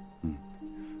义。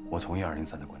我同意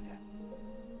203的观点。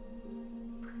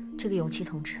这个永琪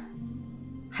同志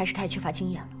还是太缺乏经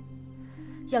验了。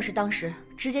要是当时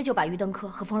直接就把于登科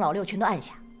和冯老六全都按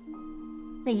下，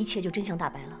那一切就真相大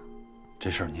白了。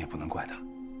这事儿你也不能怪他。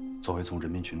作为从人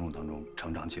民群众当中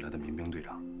成长起来的民兵队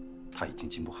长，他已经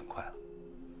进步很快了。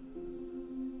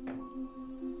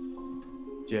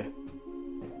姐，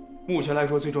目前来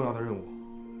说最重要的任务，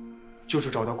就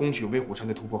是找到攻取威虎山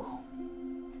的突破口。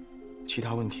其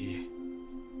他问题，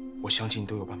我相信你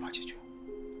都有办法解决。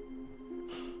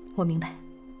我明白。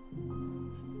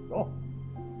走，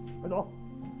快走。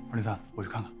203，我去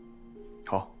看看。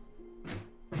好。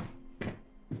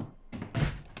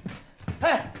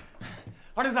哎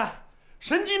，203，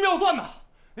神机妙算呐！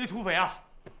那土匪啊，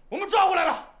我们抓回来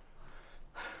了。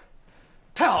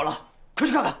太好了，快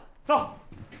去看看。走。好，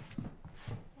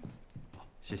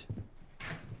谢谢。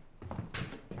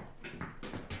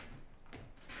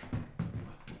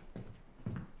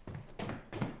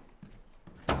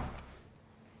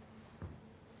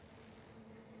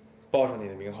报上你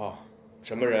的名号，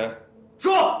什么人？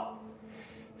说。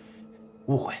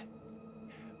误会，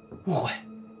误会，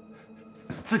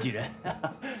自己人，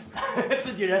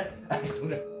自己人，同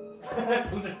志，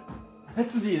同志，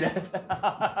自己人，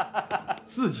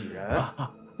自己人，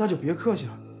那就别客气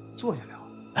了，坐下聊。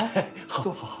好，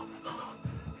坐。好。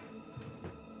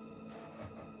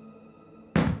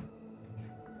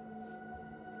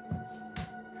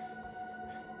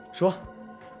说。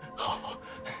好。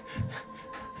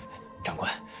长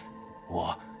官，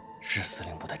我是司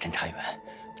令部的侦查员，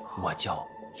我叫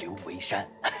刘维山。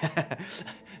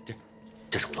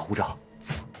这是我的护照，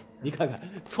你看看，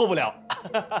错不了。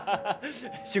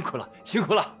辛苦了，辛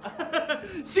苦了，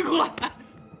辛苦了。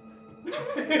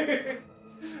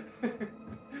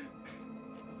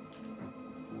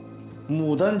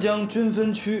牡丹江军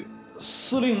分区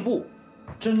司令部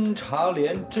侦察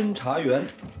连侦察员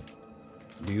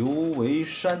刘维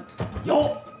山。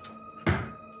有。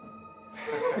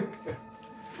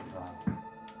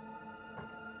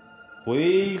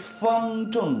回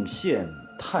方正县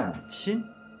探亲。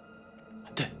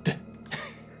对，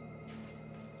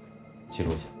记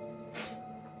录一下。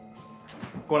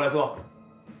过来坐。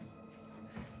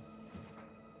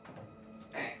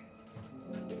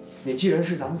你既然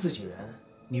是咱们自己人，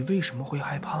你为什么会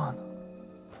害怕呢？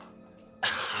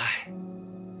嗨，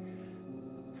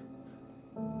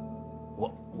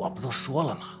我不都说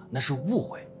了吗？那是误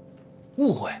会，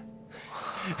误会。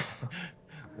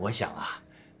我想啊，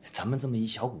咱们这么一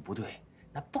小股部队，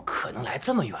那不可能来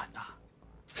这么远的。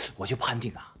我就判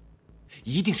定啊，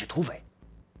一定是土匪。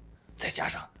再加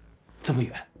上这么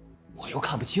远，我又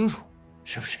看不清楚，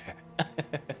是不是？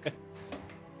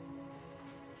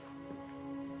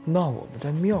那我们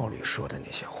在庙里说的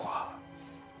那些话，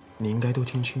你应该都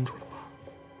听清楚了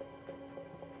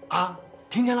吧？啊，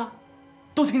听见了，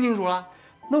都听清楚了。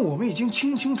那我们已经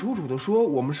清清楚楚的说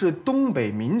我们是东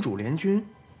北民主联军，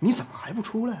你怎么还不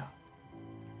出来啊？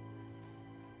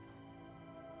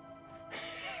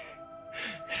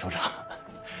首长，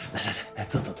来，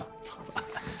走。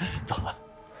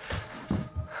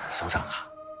首长啊，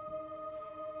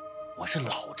我是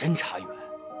老侦查员，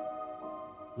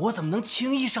我怎么能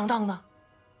轻易上当呢？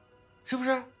是不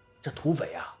是？这土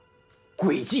匪啊，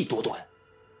诡计多端。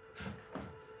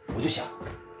我就想，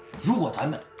如果咱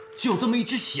们是有这么一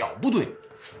支小部队，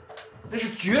那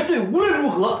是绝对无论如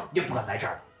何也不敢来这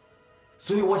儿的。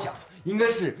所以我想，应该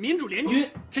是民主联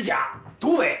军是假，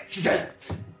土匪是真。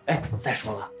哎，再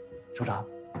说了，首长，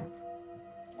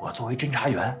我作为侦查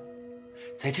员，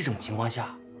在这种情况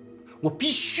下，我必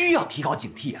须要提高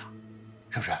警惕啊，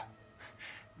是不是？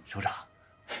首长，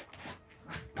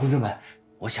同志们，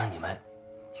我想你们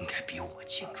应该比我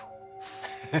清楚。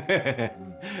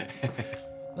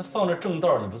那放着正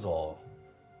道你不走，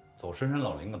走深山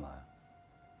老林干嘛呀？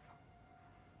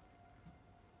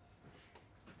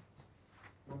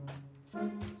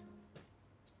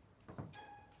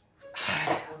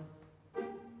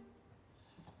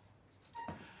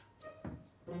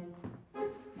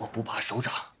我不怕首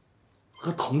长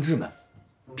和同志们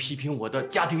批评我的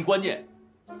家庭观念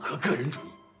和个人主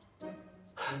义。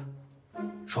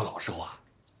说老实话，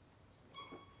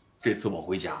这次我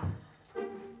回家，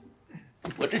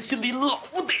我这心里老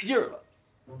不得劲儿了。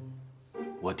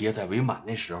我爹在伪满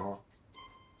那时候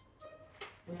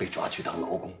被抓去当劳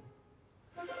工，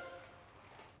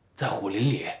在虎林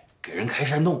里给人开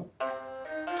山洞，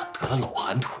他得了老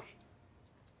寒腿。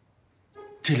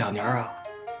这2年啊，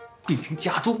病情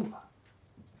加重了。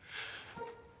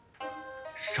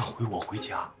上回我回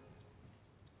家，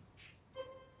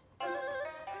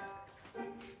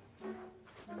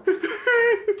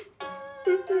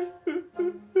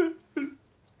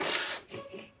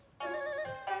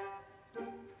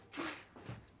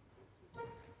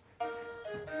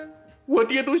我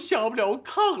爹都下不了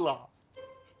炕了，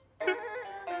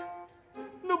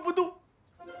那不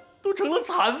都成了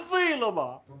残废了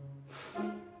吗？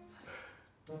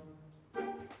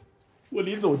我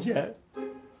临走前，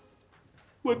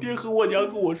我爹和我娘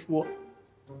跟我说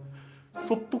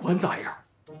不管咋样，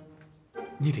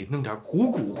你得弄点虎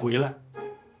骨回来，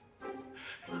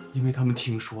因为他们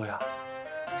听说呀，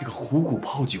这个虎骨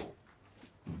泡酒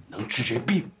能治这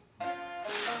病。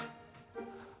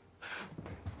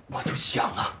我就想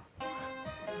啊，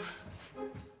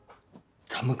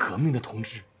咱们革命的同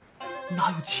志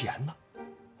哪有钱呢？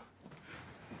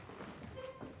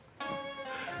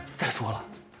再说了，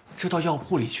这到药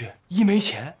铺里去，一没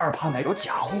钱，二怕买着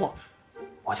假货。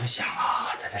我就想啊，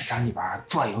在这山里边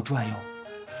转悠转悠，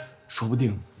说不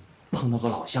定碰到个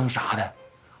老乡啥的，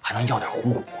还能要点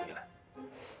虎骨回来。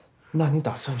那你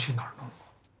打算去哪儿弄啊？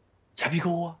夹皮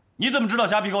沟啊！你怎么知道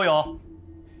夹皮沟有？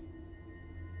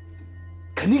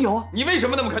肯定有啊！你为什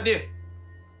么那么肯定？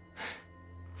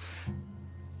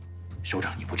首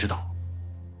长，你不知道，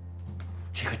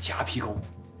这个夹皮沟，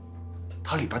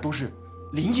它里边都是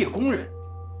林业工人。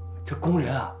这工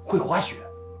人啊会滑雪，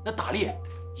那打猎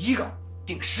1个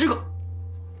顶10个，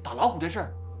打老虎这事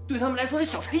儿对他们来说是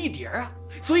小菜一碟啊，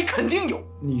所以肯定有。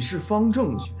你是方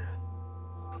正经人，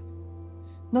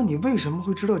那你为什么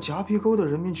会知道夹皮沟的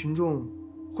人民群众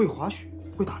会滑雪、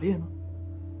会打猎呢？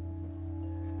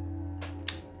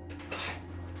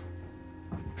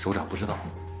首长不知道，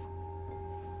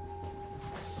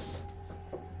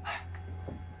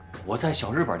我在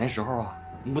小日本那时候啊，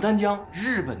牡丹江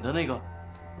日本的那个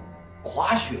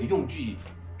滑雪用具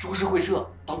株式会社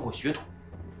当过学徒，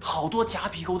好多夹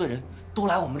皮沟的人都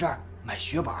来我们这儿买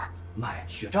雪板、买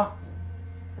雪杖。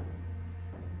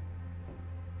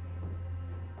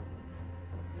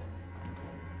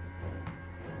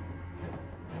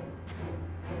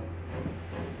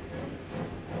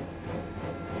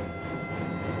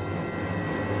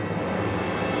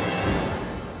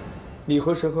你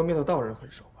和神河庙的道人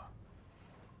很熟吧？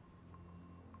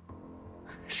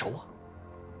熟啊，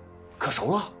可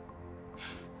熟了。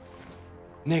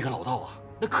那个老道啊，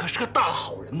那可是个大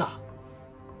好人呐。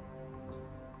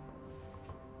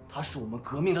他是我们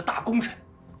革命的大功臣。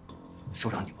首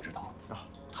长，你不知道啊，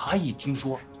他一听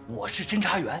说我是侦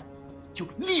查员，就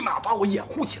立马把我掩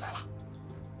护起来了。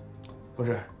同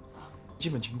志，基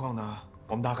本情况呢，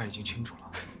我们大概已经清楚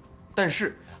了。但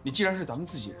是你既然是咱们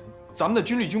自己人，咱们的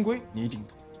军律军规你一定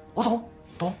懂。我懂，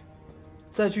懂。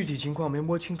在具体情况没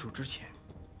摸清楚之前，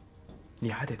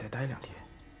你还得再待2天。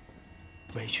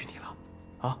委屈你了，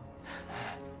啊！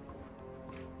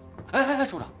哎，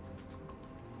首长，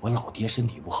我老爹身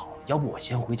体不好，要不我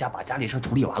先回家把家里事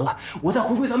处理完了，我再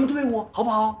回归咱们队伍，好不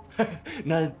好？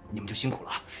那你们就辛苦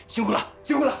了，辛苦了，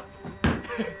辛苦了。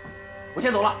我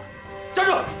先走了，站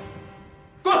住！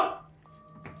滚！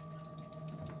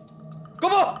高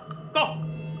峰，到。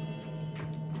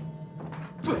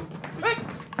对，哎，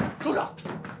首长。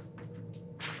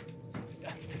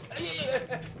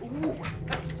哎，误会，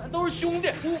咱都是兄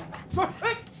弟。说，哎。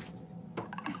哎！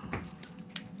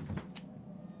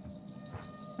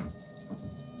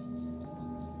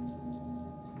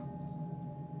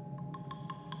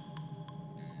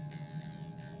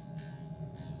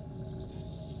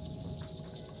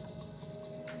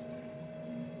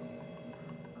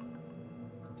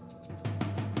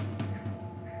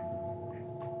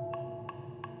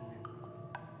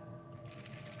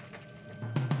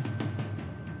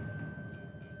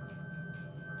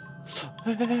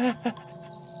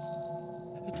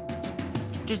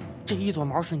这一撮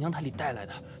毛是娘胎里带来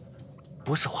的，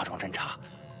不是化妆针插。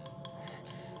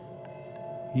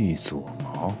一撮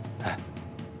毛，哎，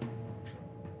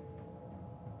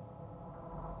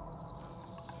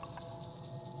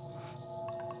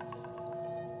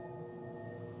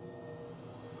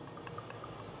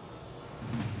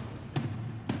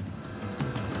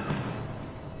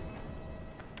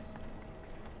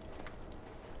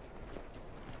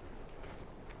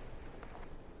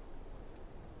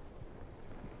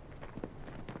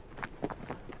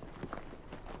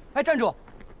哎，站住！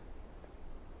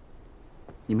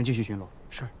你们继续巡逻。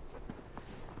是。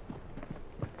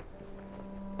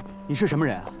你是什么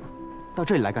人啊？到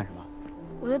这里来干什么？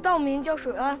我的道名叫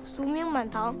水安，俗名满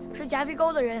堂，是夹皮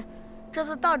沟的人。这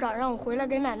次道长让我回来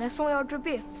给奶奶送药治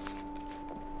病。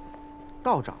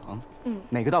道长？嗯。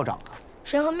哪个道长啊？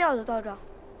神和庙的道长。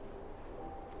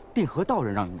定河道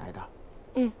人让你来的？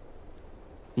嗯。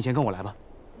你先跟我来吧。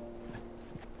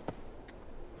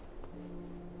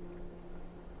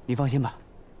你放心吧，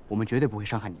我们绝对不会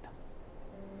伤害你的。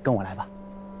跟我来吧。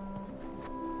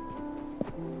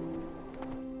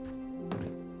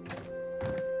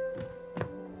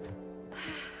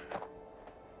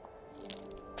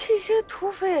这些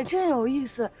土匪也真有意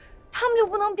思，他们就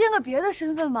不能编个别的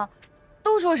身份吗？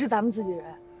都说是咱们自己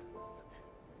人。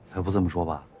要不这么说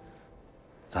吧，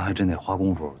咱还真得花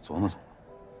功夫琢磨琢磨。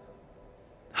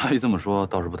他一这么说，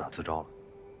倒是不打自招了。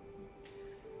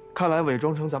看来伪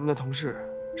装成咱们的同事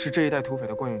是这一代土匪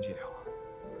的惯用伎俩。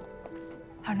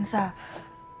203，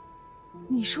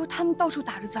你说他们到处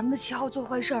打着咱们的旗号做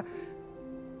坏事儿，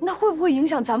那会不会影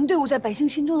响咱们队伍在百姓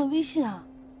心中的威信啊？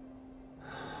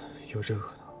有这个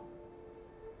可能。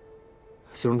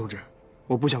司荣同志，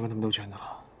我不想跟他们斗拳的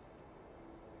了。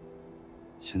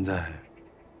现在，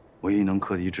唯一能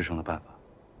克敌制胜的办法，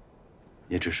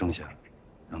也只剩下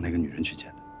让那个女人去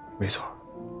见他。没错。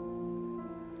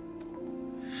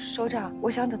首长，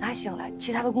我想等他醒来，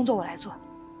其他的工作我来做。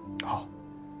好，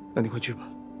那你快去吧。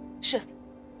是。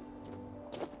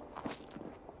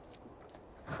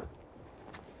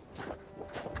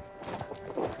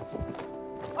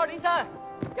203，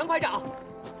杨排长。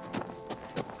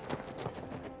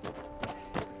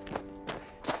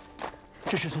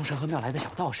这是从神和庙来的小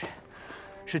道士，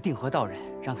是定河道人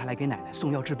让他来给奶奶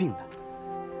送药治病的。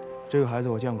这个孩子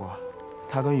我见过，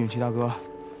他跟允琪大哥，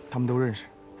他们都认识。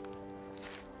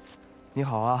你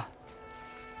好啊，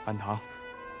满堂。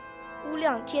无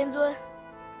量天尊，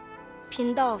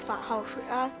贫道法号水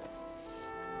安。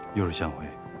又是向回，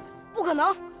不可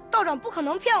能，道长不可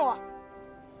能骗我。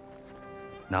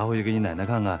拿回去给你奶奶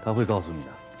看看，她会告诉你的。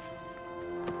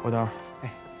侯灯，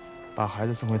哎，把孩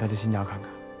子送回他的新家看看。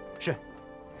是。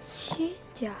新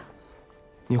家？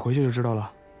你回去就知道了。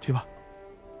去吧。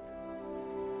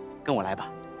跟我来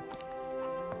吧。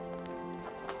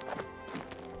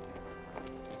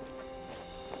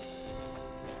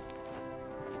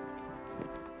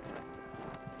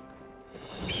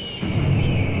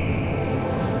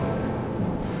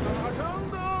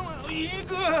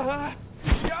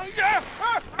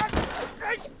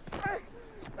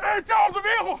赵子迷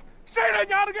糊，谁他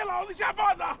娘的给老子下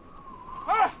绊子？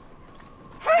哎，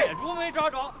嘿，野猪没抓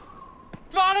着，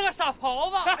抓了个傻狍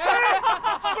子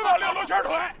，4到6撸拳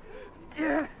腿。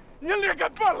您这个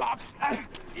笨老子！哎，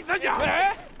你他娘的！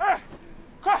哎，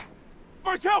快，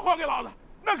把枪还给老子，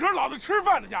那可是老子吃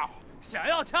饭的家伙。想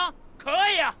要枪可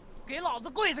以啊，给老子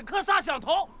跪下磕仨响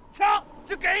头，枪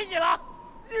就给你了。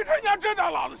你他娘真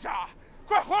当老子瞎？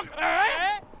快还给！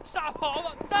哎，傻狍子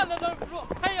站在那儿不住，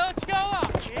还要枪啊！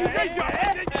你这小子，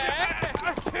你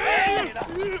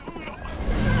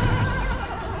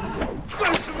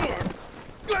干什么玩意儿？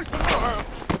干什么玩意儿？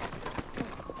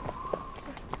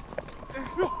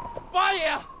八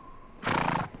爷，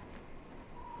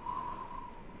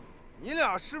你俩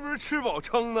俩是不是吃饱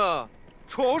撑的？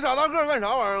瞅着傻大个干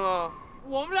啥玩意儿啊？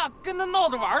我们俩跟他闹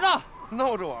着玩呢。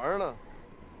闹着玩呢。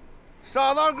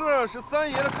傻大个是三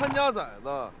爷的看家崽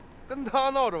子，跟他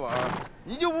闹着玩，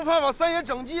你就不怕把三爷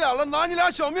整急眼了，拿你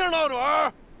俩小命闹着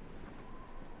玩？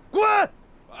滚！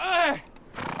哎。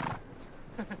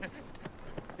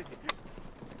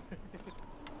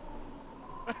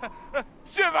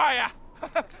谢八爷，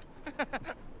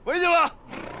回去吧。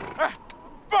哎，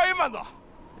八爷慢走。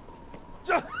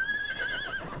这。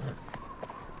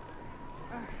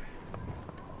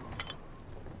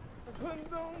村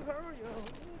东头有一个。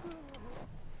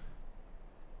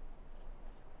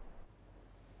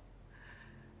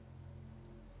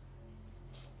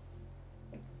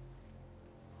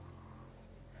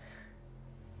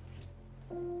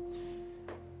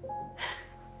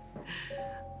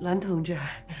栾同志，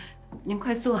您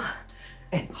快坐。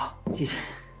哎，好，谢谢。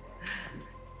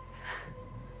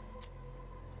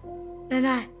奶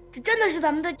奶，这真的是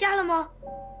咱们的家了吗？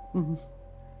嗯，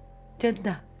真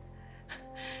的。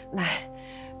来，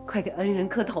快给恩人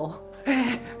磕头。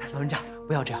哎，老人家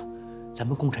不要这样，咱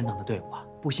们共产党的队伍啊，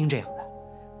不兴这样的。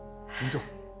您坐，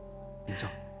您坐。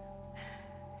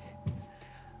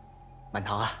满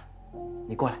堂啊，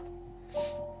你过来。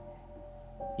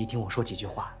你听我说几句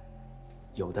话。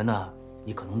有的呢，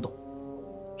你可能懂，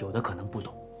有的可能不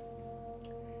懂。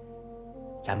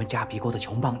咱们夹皮沟的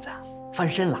穷棒子翻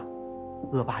身了，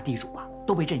恶霸地主啊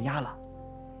都被镇压了。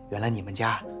原来你们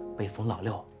家被冯老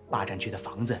六霸占去的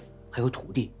房子还有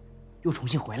土地，又重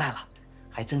新回来了，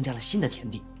还增加了新的田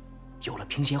地，有了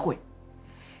评协会。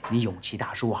你永琪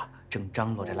大叔啊，正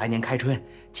张罗着来年开春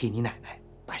替你奶奶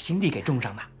把新地给种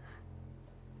上呢。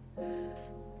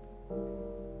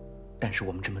但是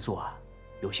我们这么做啊，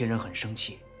有些人很生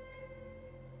气，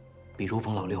比如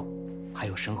冯老六，还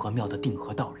有神河庙的定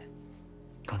河道人。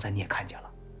刚才你也看见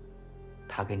了，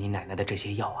他给你奶奶的这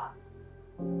些药啊，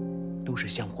都是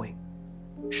香灰，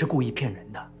是故意骗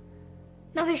人的。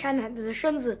那为啥奶奶的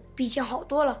身子比以前好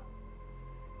多了？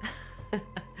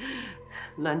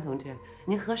栾同志，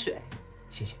您喝水。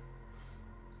谢谢。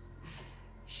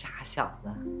傻小子，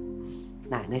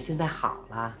奶奶现在好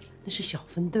了，那是小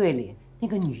分队里那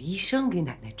个女医生给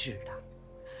奶奶治的。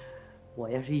我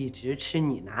要是一直吃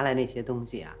你拿来那些东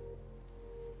西啊，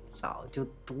早就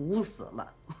毒死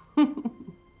了。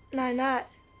奶奶，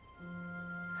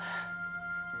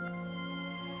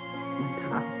满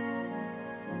堂，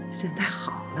现在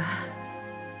好了，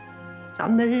咱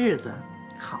们的日子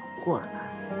好过了。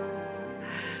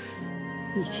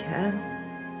以前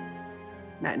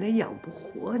奶奶养不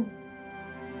活你，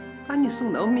把你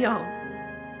送到庙里，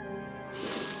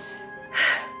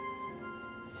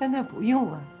现在不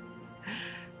用了。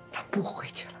咱不回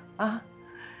去了啊，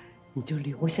你就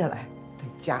留下来，在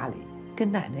家里跟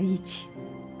奶奶一起，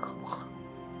好不好？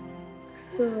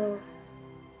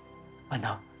安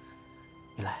堂，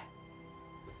你来。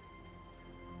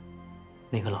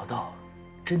那个老道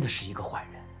真的是一个坏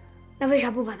人，那为啥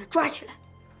不把他抓起来？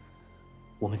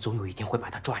我们总有一天会把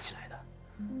他抓起来的。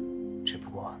只不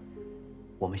过，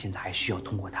我们现在还需要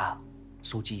通过他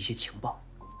搜集一些情报。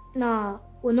那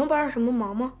我能帮上什么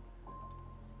忙吗？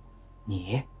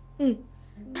你？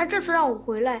他这次让我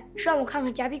回来，是让我看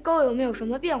看夹皮沟有没有什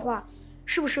么变化，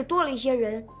是不是多了一些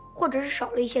人，或者是少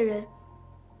了一些人。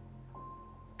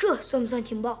这算不算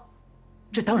情报？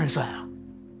这当然算啊。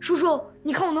叔叔，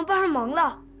你看我能帮上忙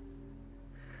了。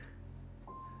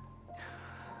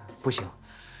不行，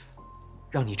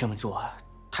让你这么做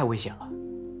太危险了。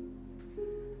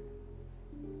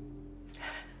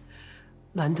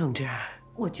栾同志，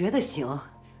我觉得行，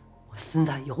我孙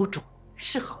子有种，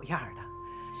是好样的。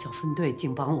小分队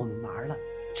净帮我们忙了，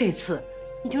这次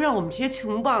你就让我们这些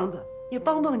穷棒子也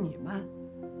帮帮你们。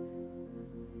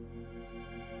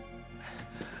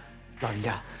老人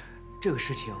家，这个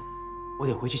事情我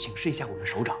得回去请示一下我们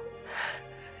首长。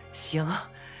行，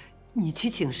你去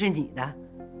请示你的，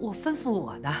我吩咐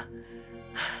我的。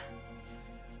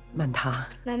满堂，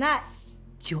奶奶，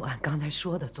就按刚才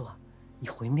说的做，你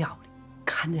回庙里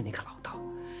看着那个老道，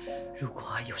如果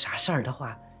有啥事儿的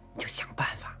话，你就想办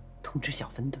法通知小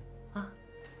分队啊。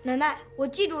奶奶，我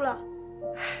记住了。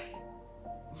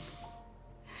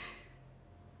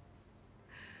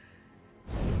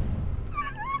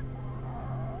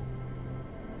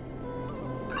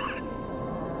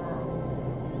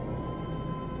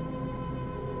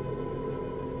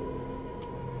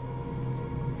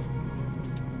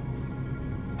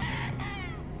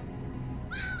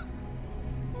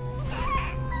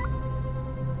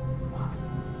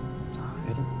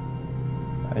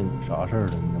碍你啥事儿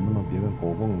了？你能不能别跟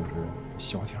狗蹦子似的，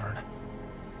消停的？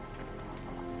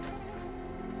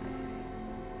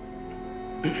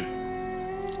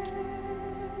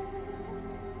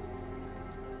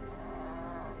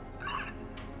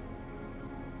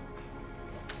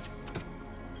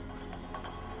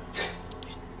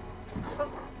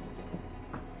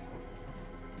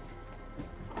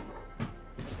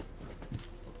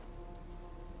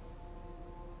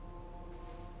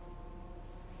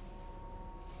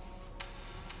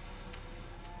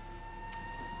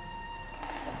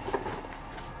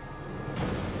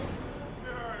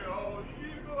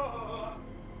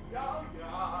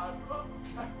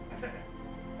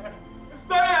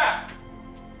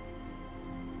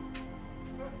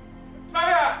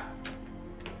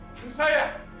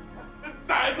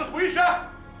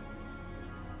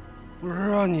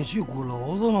让你去鼓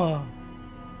楼子吗？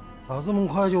咋这么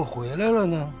快就回来了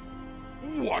呢？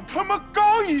我他妈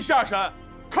刚一下山，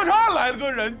咔嚓来了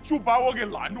个人就把我给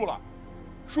拦住了，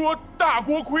说大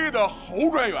锅盔的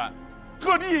侯专员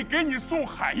特地给你送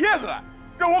海叶子来，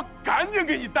让我赶紧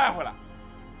给你带回来。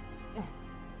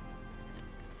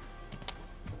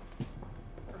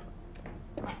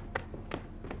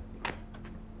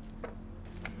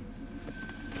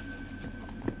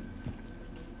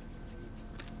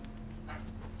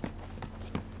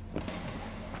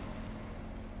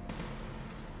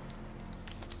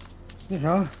那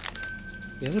啥，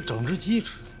给他整只鸡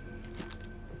吃。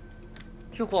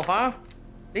去伙房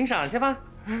领赏去吧。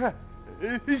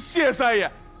谢三爷，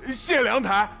谢梁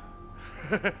台。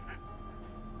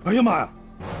哎呀妈呀！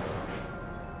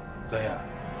三爷，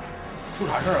出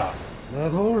啥事了？那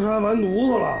头山完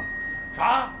犊子了。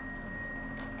啥？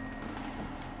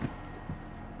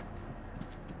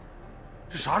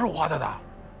这啥时候画的的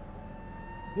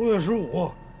？6月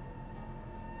15，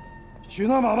许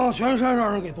那马棒全山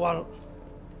让人给端了，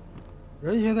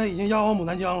人现在已经押往牡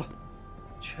丹江了。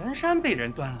全山被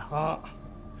人端了啊！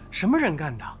什么人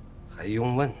干的？还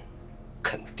用问？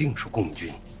肯定是共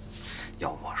军。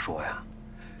要我说呀，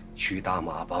徐大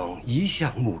马帮一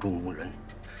向目中无人，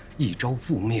一朝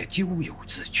覆灭，咎由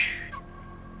自取。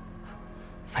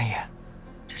三爷，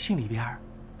这信里边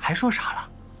还说啥了？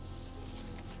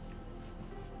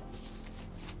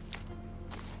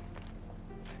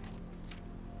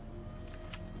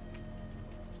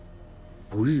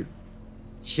不日，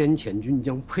先遣军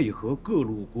将配合各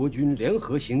路国军联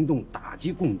合行动，打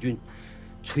击共军。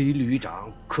崔旅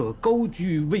长可高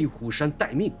居威虎山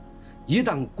待命，一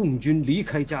旦共军离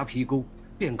开夹皮沟，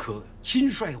便可亲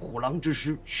率虎狼之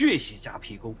师血洗夹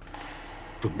皮沟，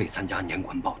准备参加年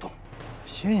关暴动。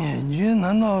先遣军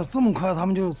难道这么快他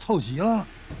们就凑齐了？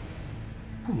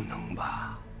不能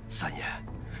吧，三爷，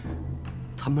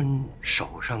他们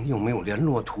手上又没有联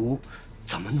络图，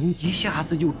怎么能一下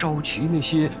子就招齐那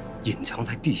些隐藏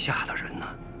在地下的人呢？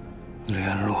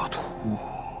联络图，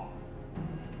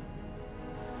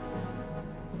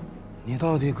你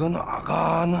到底搁哪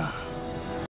嘎呢？